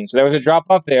 14. So there was a drop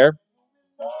off there.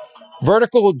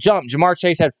 Vertical jump. Ja'Marr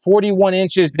Chase had 41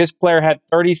 inches. This player had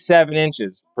 37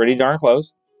 inches. Pretty darn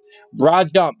close.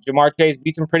 Broad jump. Ja'Marr Chase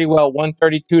beats him pretty well,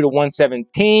 132 to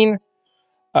 117.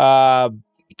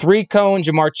 3 cone.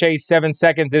 Ja'Marr Chase, 7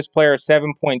 seconds. This player,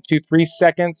 7.23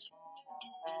 seconds.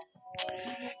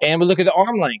 And we look at the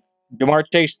arm length. Ja'Marr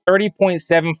Chase,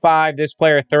 30.75. This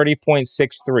player,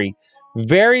 30.63.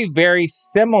 Very, very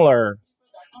similar.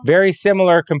 Very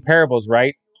similar comparables,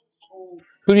 right?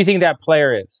 Who do you think that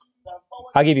player is?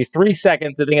 I'll give you 3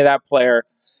 seconds to think of that player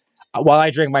while I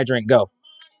drink my drink. Go.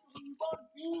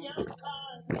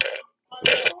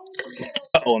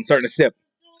 Uh-oh, I'm starting to sip.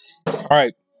 All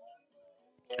right.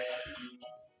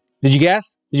 Did you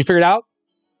guess? Did you figure it out?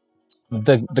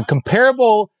 The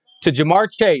comparable to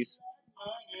Ja'Marr Chase,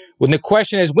 when the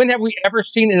question is, when have we ever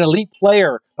seen an elite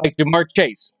player like Ja'Marr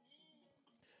Chase?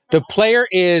 The player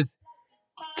is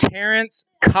Terrence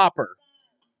Copper.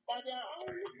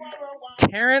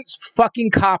 Terrence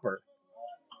fucking Copper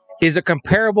is a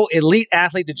comparable elite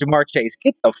athlete to Ja'Marr Chase.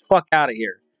 Get the fuck out of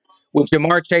here. With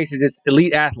Ja'Marr Chase is this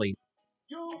elite athlete.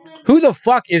 Who the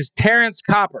fuck is Terrence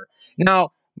Copper?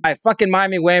 Now, my fucking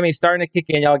Miami whammy starting to kick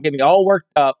in. Y'all get me all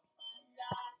worked up.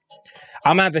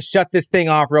 I'm going to have to shut this thing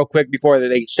off real quick before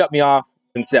they shut me off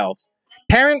themselves.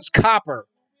 Terrence Copper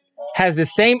has the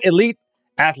same elite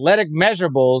athletic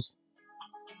measurables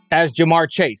as Ja'Marr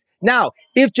Chase. Now,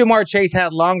 if Ja'Marr Chase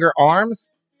had longer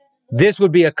arms, this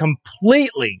would be a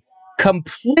completely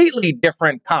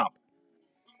different comp.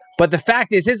 But the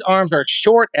fact is, his arms are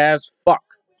short as fuck.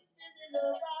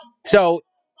 So,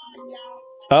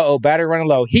 battery running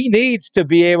low. He needs to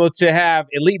be able to have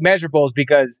elite measurables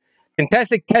because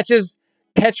contested catches,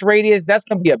 catch radius, that's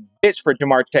going to be a bitch for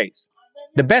Ja'Marr Chase.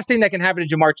 The best thing that can happen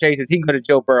to Ja'Marr Chase is he can go to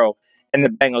Joe Burrow and the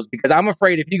Bengals because I'm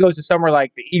afraid if he goes to somewhere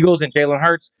like the Eagles and Jalen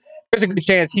Hurts, there's a good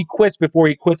chance he quits before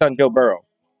he quits on Joe Burrow.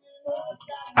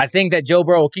 I think that Joe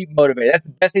Burrow will keep motivated. That's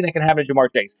the best thing that can happen to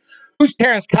Ja'Marr Chase. Who's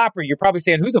Terrence Copper? You're probably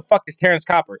saying, who the fuck is Terrence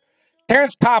Copper?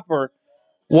 Terrence Copper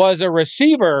was a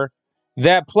receiver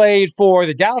that played for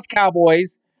the Dallas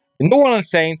Cowboys, the New Orleans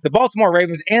Saints, the Baltimore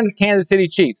Ravens, and the Kansas City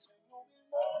Chiefs.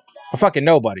 A fucking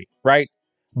nobody, right?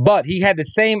 But he had the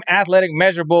same athletic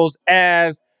measurables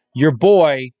as your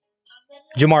boy,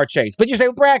 Ja'Marr Chase. But you say,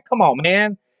 Brad, come on,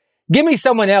 man. Give me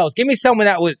someone else. Give me someone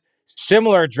that was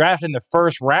similar drafted in the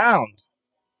first round.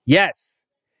 Yes.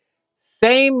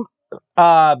 Same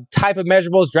type of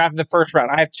measurables drafted in the first round.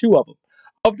 I have two of them.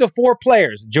 Of the four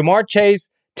players, Ja'Marr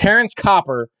Chase, Terrence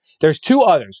Copper, there's two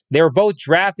others. They were both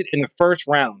drafted in the first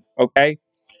round, okay?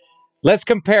 Let's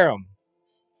compare them.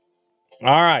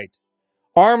 All right.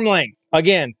 Arm length.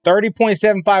 Again,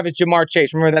 30.75 is Ja'Marr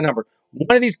Chase. Remember that number.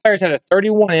 One of these players had a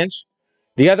 31-inch.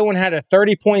 The other one had a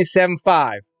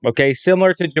 30.75, okay?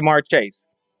 Similar to Ja'Marr Chase.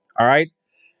 All right.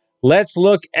 Let's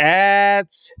look at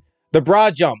the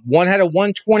broad jump. One had a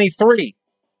 123.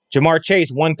 Ja'Marr Chase,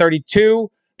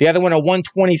 132. The other one, a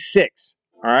 126.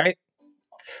 All right.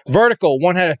 Vertical,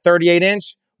 one had a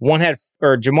 38-inch.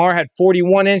 Ja'Marr had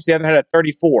 41-inch. The other had a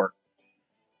 34.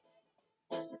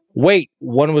 Weight,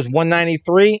 one was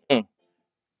 193.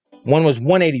 One was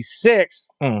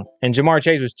 186. And Ja'Marr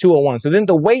Chase was 201. So then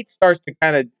the weight starts to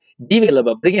kind of deviate a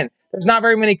little bit. But again, there's not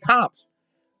very many comps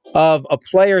of a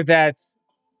player that's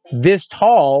this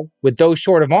tall with those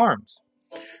short of arms,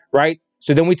 right?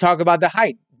 So then we talk about the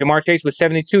height. Ja'Marr Chase was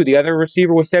 72. The other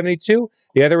receiver was 72.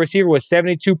 The other receiver was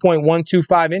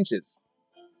 72.125 inches.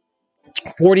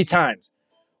 40 times.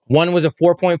 One was a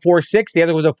 4.46. The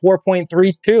other was a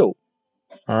 4.32.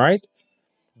 All right.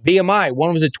 BMI.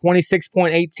 One was a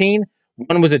 26.18.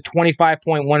 One was a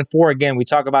 25.14. Again, we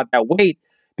talk about that weight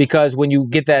because when you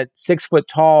get that 6 foot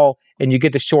tall and you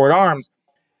get the short arms,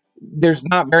 there's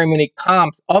not very many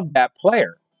comps of that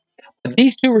player. But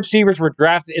these two receivers were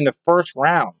drafted in the first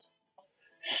round.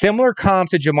 Similar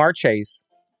comps to Ja'Marr Chase.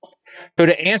 So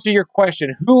to answer your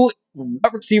question, what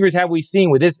receivers have we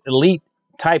seen with this elite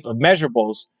type of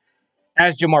measurables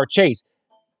as Ja'Marr Chase?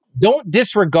 Don't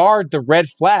disregard the red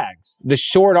flags, the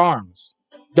short arms.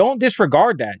 Don't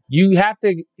disregard that. You have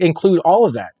to include all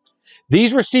of that.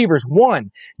 These receivers,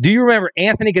 one, do you remember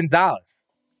Anthony Gonzalez?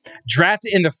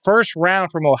 Drafted in the first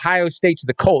round from Ohio State to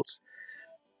the Colts.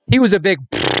 He was a big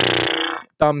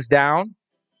thumbs down.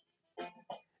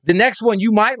 The next one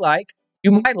you might like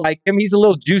him. He's a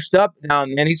little juiced up now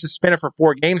and then. He's suspended for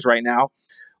 4 games right now.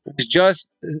 Was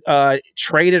just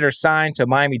traded or signed to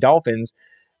Miami Dolphins.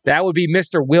 That would be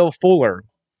Mr. Will Fuller.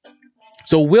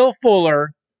 So Will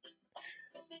Fuller,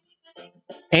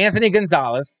 Anthony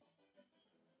Gonzalez,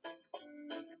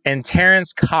 and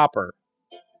Terrence Copper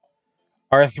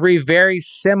are 3 very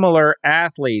similar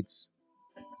athletes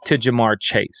to Ja'Marr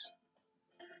Chase.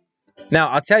 Now,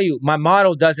 I'll tell you, my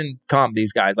model doesn't comp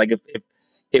these guys. Like,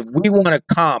 if we want to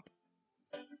comp,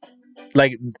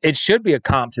 like, it should be a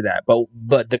comp to that.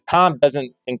 But the comp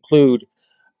doesn't include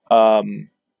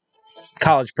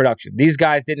college production. These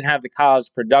guys didn't have the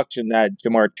college production that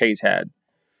Ja'Marr Chase had.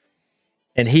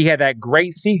 And he had that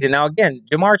great season. Now, again,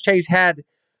 Ja'Marr Chase had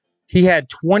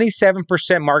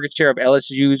 27% market share of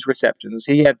LSU's receptions.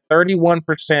 He had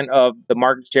 31% of the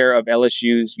market share of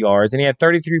LSU's yards. And he had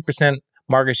 33%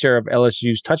 market share of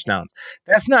LSU's touchdowns.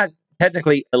 That's not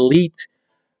technically elite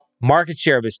market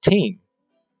share of his team.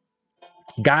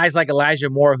 Guys like Elijah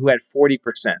Moore, who had 40%.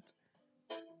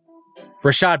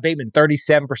 Rashad Bateman,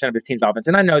 37% of his team's offense.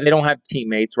 And I know they don't have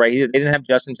teammates, right? They didn't have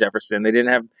Justin Jefferson. They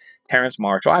didn't have Terrence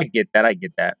Marshall. I get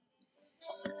that.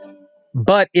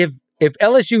 But if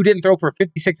LSU didn't throw for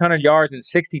 5,600 yards and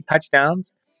 60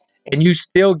 touchdowns, and you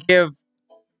still give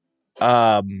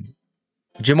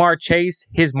Ja'Marr Chase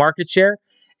his market share,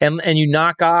 and you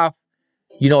knock off,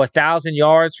 1,000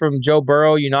 yards from Joe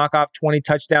Burrow, you knock off 20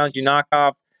 touchdowns, you knock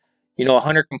off,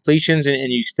 100 completions, and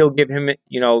you still give him,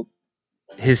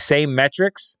 his same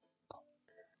metrics,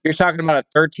 you're talking about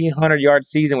a 1,300-yard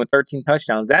season with 13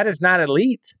 touchdowns. That is not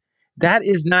elite.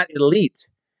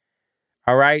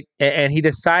 All right? And he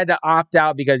decided to opt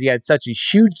out because he had such a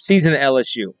huge season at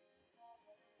LSU.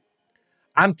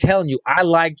 I'm telling you, I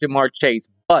like Ja'Marr Chase,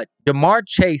 but Ja'Marr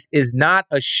Chase is not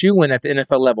a shoo-in at the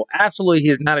NFL level. Absolutely, he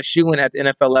is not a shoo-in at the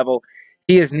NFL level.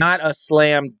 He is not a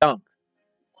slam dunk.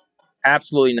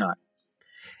 Absolutely not.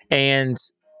 And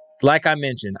like I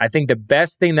mentioned, I think the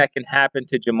best thing that can happen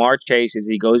to Ja'Marr Chase is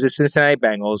he goes to Cincinnati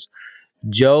Bengals.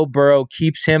 Joe Burrow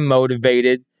keeps him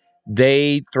motivated.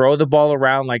 They throw the ball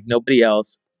around like nobody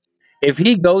else. If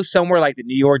he goes somewhere like the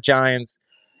New York Giants,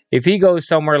 if he goes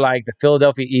somewhere like the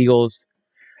Philadelphia Eagles,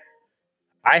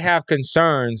 I have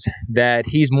concerns that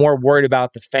he's more worried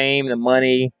about the fame, the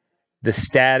money, the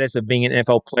status of being an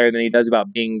NFL player than he does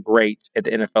about being great at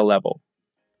the NFL level.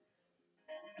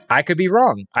 I could be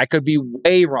wrong. I could be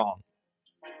way wrong.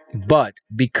 But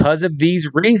because of these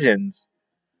reasons,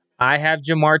 I have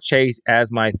Ja'Marr Chase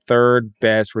as my third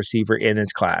best receiver in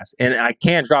this class, and I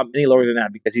can't drop any lower than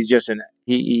that because he's just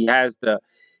he has the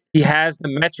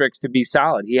metrics to be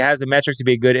solid. He has the metrics to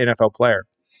be a good NFL player.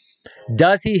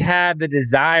 Does he have the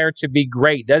desire to be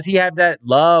great? Does he have that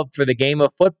love for the game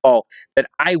of football that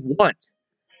I want?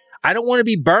 I don't want to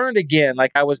be burned again like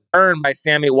I was burned by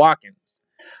Sammy Watkins,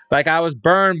 like I was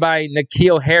burned by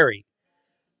N'Keal Harry,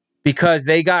 because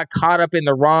they got caught up in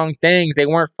the wrong things. They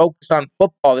weren't focused on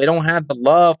football. They don't have the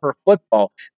love for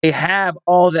football. They have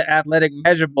all the athletic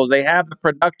measurables. They have the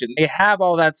production. They have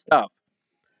all that stuff.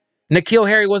 N'Keal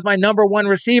Harry was my number one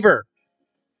receiver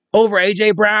over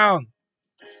A.J. Brown.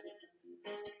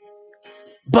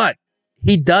 But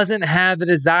he doesn't have the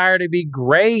desire to be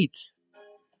great.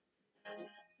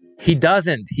 He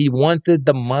doesn't. He wanted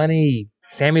the money.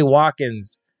 Sammy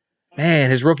Watkins, man,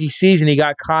 his rookie season, he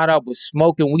got caught up with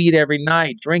smoking weed every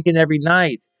night, drinking every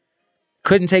night.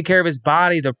 Couldn't take care of his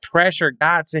body. The pressure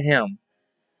got to him.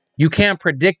 You can't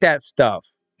predict that stuff.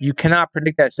 You cannot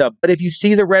predict that stuff. But if you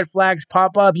see the red flags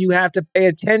pop up, you have to pay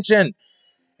attention.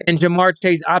 And Ja'Marr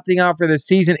Chase opting out for the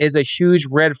season is a huge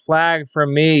red flag for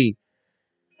me.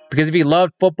 Because if he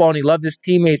loved football and he loved his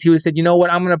teammates, he would have said, you know what,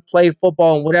 I'm going to play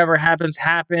football and whatever happens,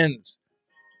 happens.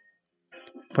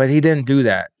 But he didn't do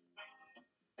that.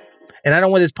 And I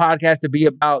don't want this podcast to be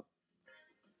about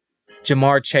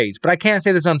Ja'Marr Chase. But I can't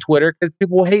say this on Twitter because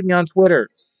people will hate me on Twitter.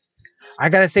 I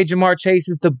got to say Ja'Marr Chase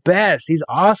is the best. He's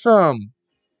awesome.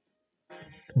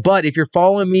 But if you're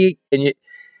following me and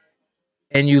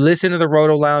you listen to the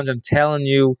Roto Lounge, I'm telling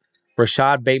you,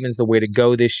 Rashad Bateman's the way to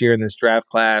go this year in this draft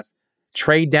class.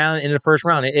 Trade down in the first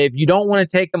round. If you don't want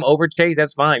to take him over Chase,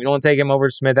 that's fine. If you don't want to take him over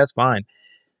Smith, that's fine.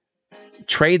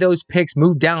 Trade those picks.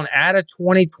 Move down. Add a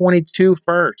 2022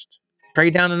 first.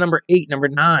 Trade down to number 8, number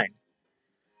 9.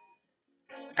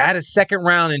 Add a second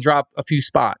round and drop a few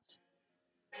spots.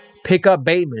 Pick up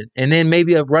Bateman. And then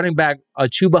maybe a running back, a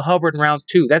Chuba Hubbard in round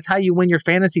 2. That's how you win your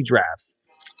fantasy drafts.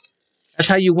 That's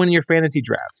how you win your fantasy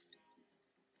drafts.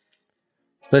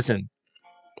 Listen.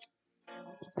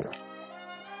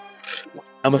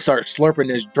 I'm going to start slurping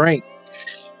this drink.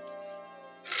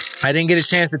 I didn't get a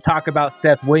chance to talk about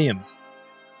Seth Williams.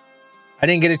 I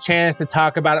didn't get a chance to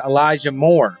talk about Elijah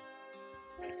Moore.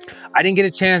 I didn't get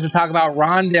a chance to talk about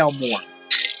Rondale Moore.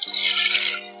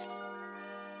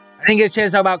 I didn't get a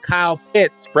chance to talk about Kyle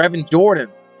Pitts, Brevin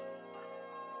Jordan,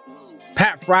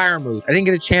 Pat Freiermuth. I didn't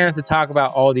get a chance to talk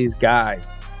about all these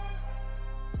guys.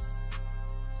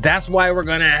 That's why we're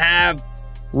going to have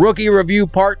Rookie Review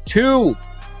Part 2.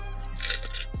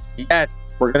 Yes,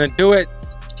 we're going to do it.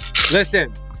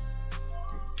 Listen,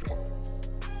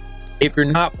 if you're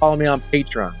not following me on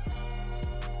Patreon,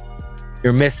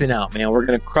 you're missing out, man. We're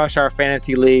going to crush our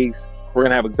fantasy leagues. We're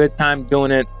going to have a good time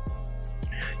doing it.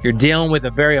 You're dealing with a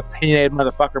very opinionated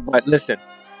motherfucker, but listen,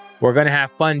 we're going to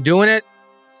have fun doing it.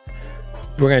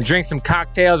 We're going to drink some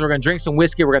cocktails. We're going to drink some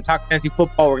whiskey. We're going to talk fantasy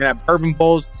football. We're going to have bourbon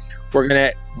bowls. We're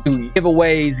going to do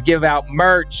giveaways, give out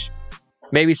merch.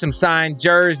 Maybe some signed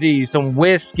jerseys, some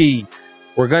whiskey.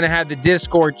 We're going to have the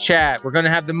Discord chat. We're going to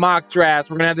have the mock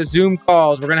drafts. We're going to have the Zoom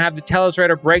calls. We're going to have the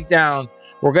Telestrator breakdowns.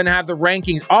 We're going to have the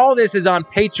rankings. All this is on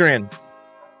Patreon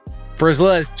for as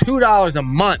little as $2 a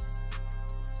month.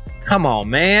 Come on,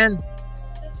 man.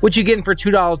 What you getting for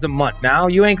 $2 a month now?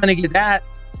 You ain't going to get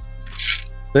that.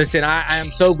 Listen, I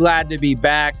am so glad to be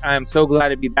back. I am so glad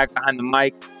to be back behind the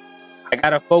mic. I got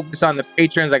to focus on the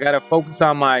patrons. I got to focus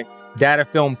on my data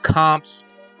film comps.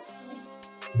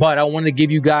 But I wanted to give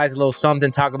you guys a little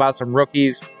something, talk about some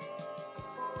rookies.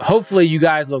 Hopefully you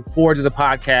guys look forward to the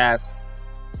podcast.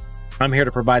 I'm here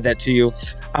to provide that to you.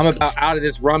 I'm about out of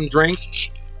this rum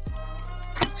drink.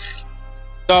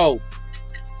 So,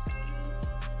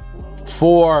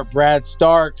 for Brad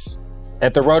Starks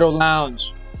at the Roto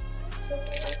Lounge,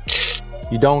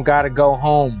 you don't got to go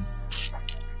home.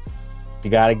 You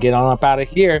got to get on up out of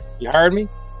here. You heard me?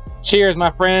 Cheers, my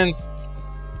friends.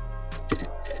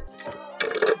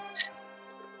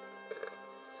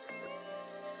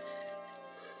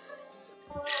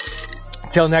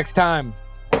 Till next time,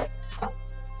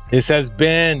 this has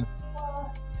been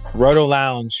Roto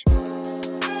Lounge.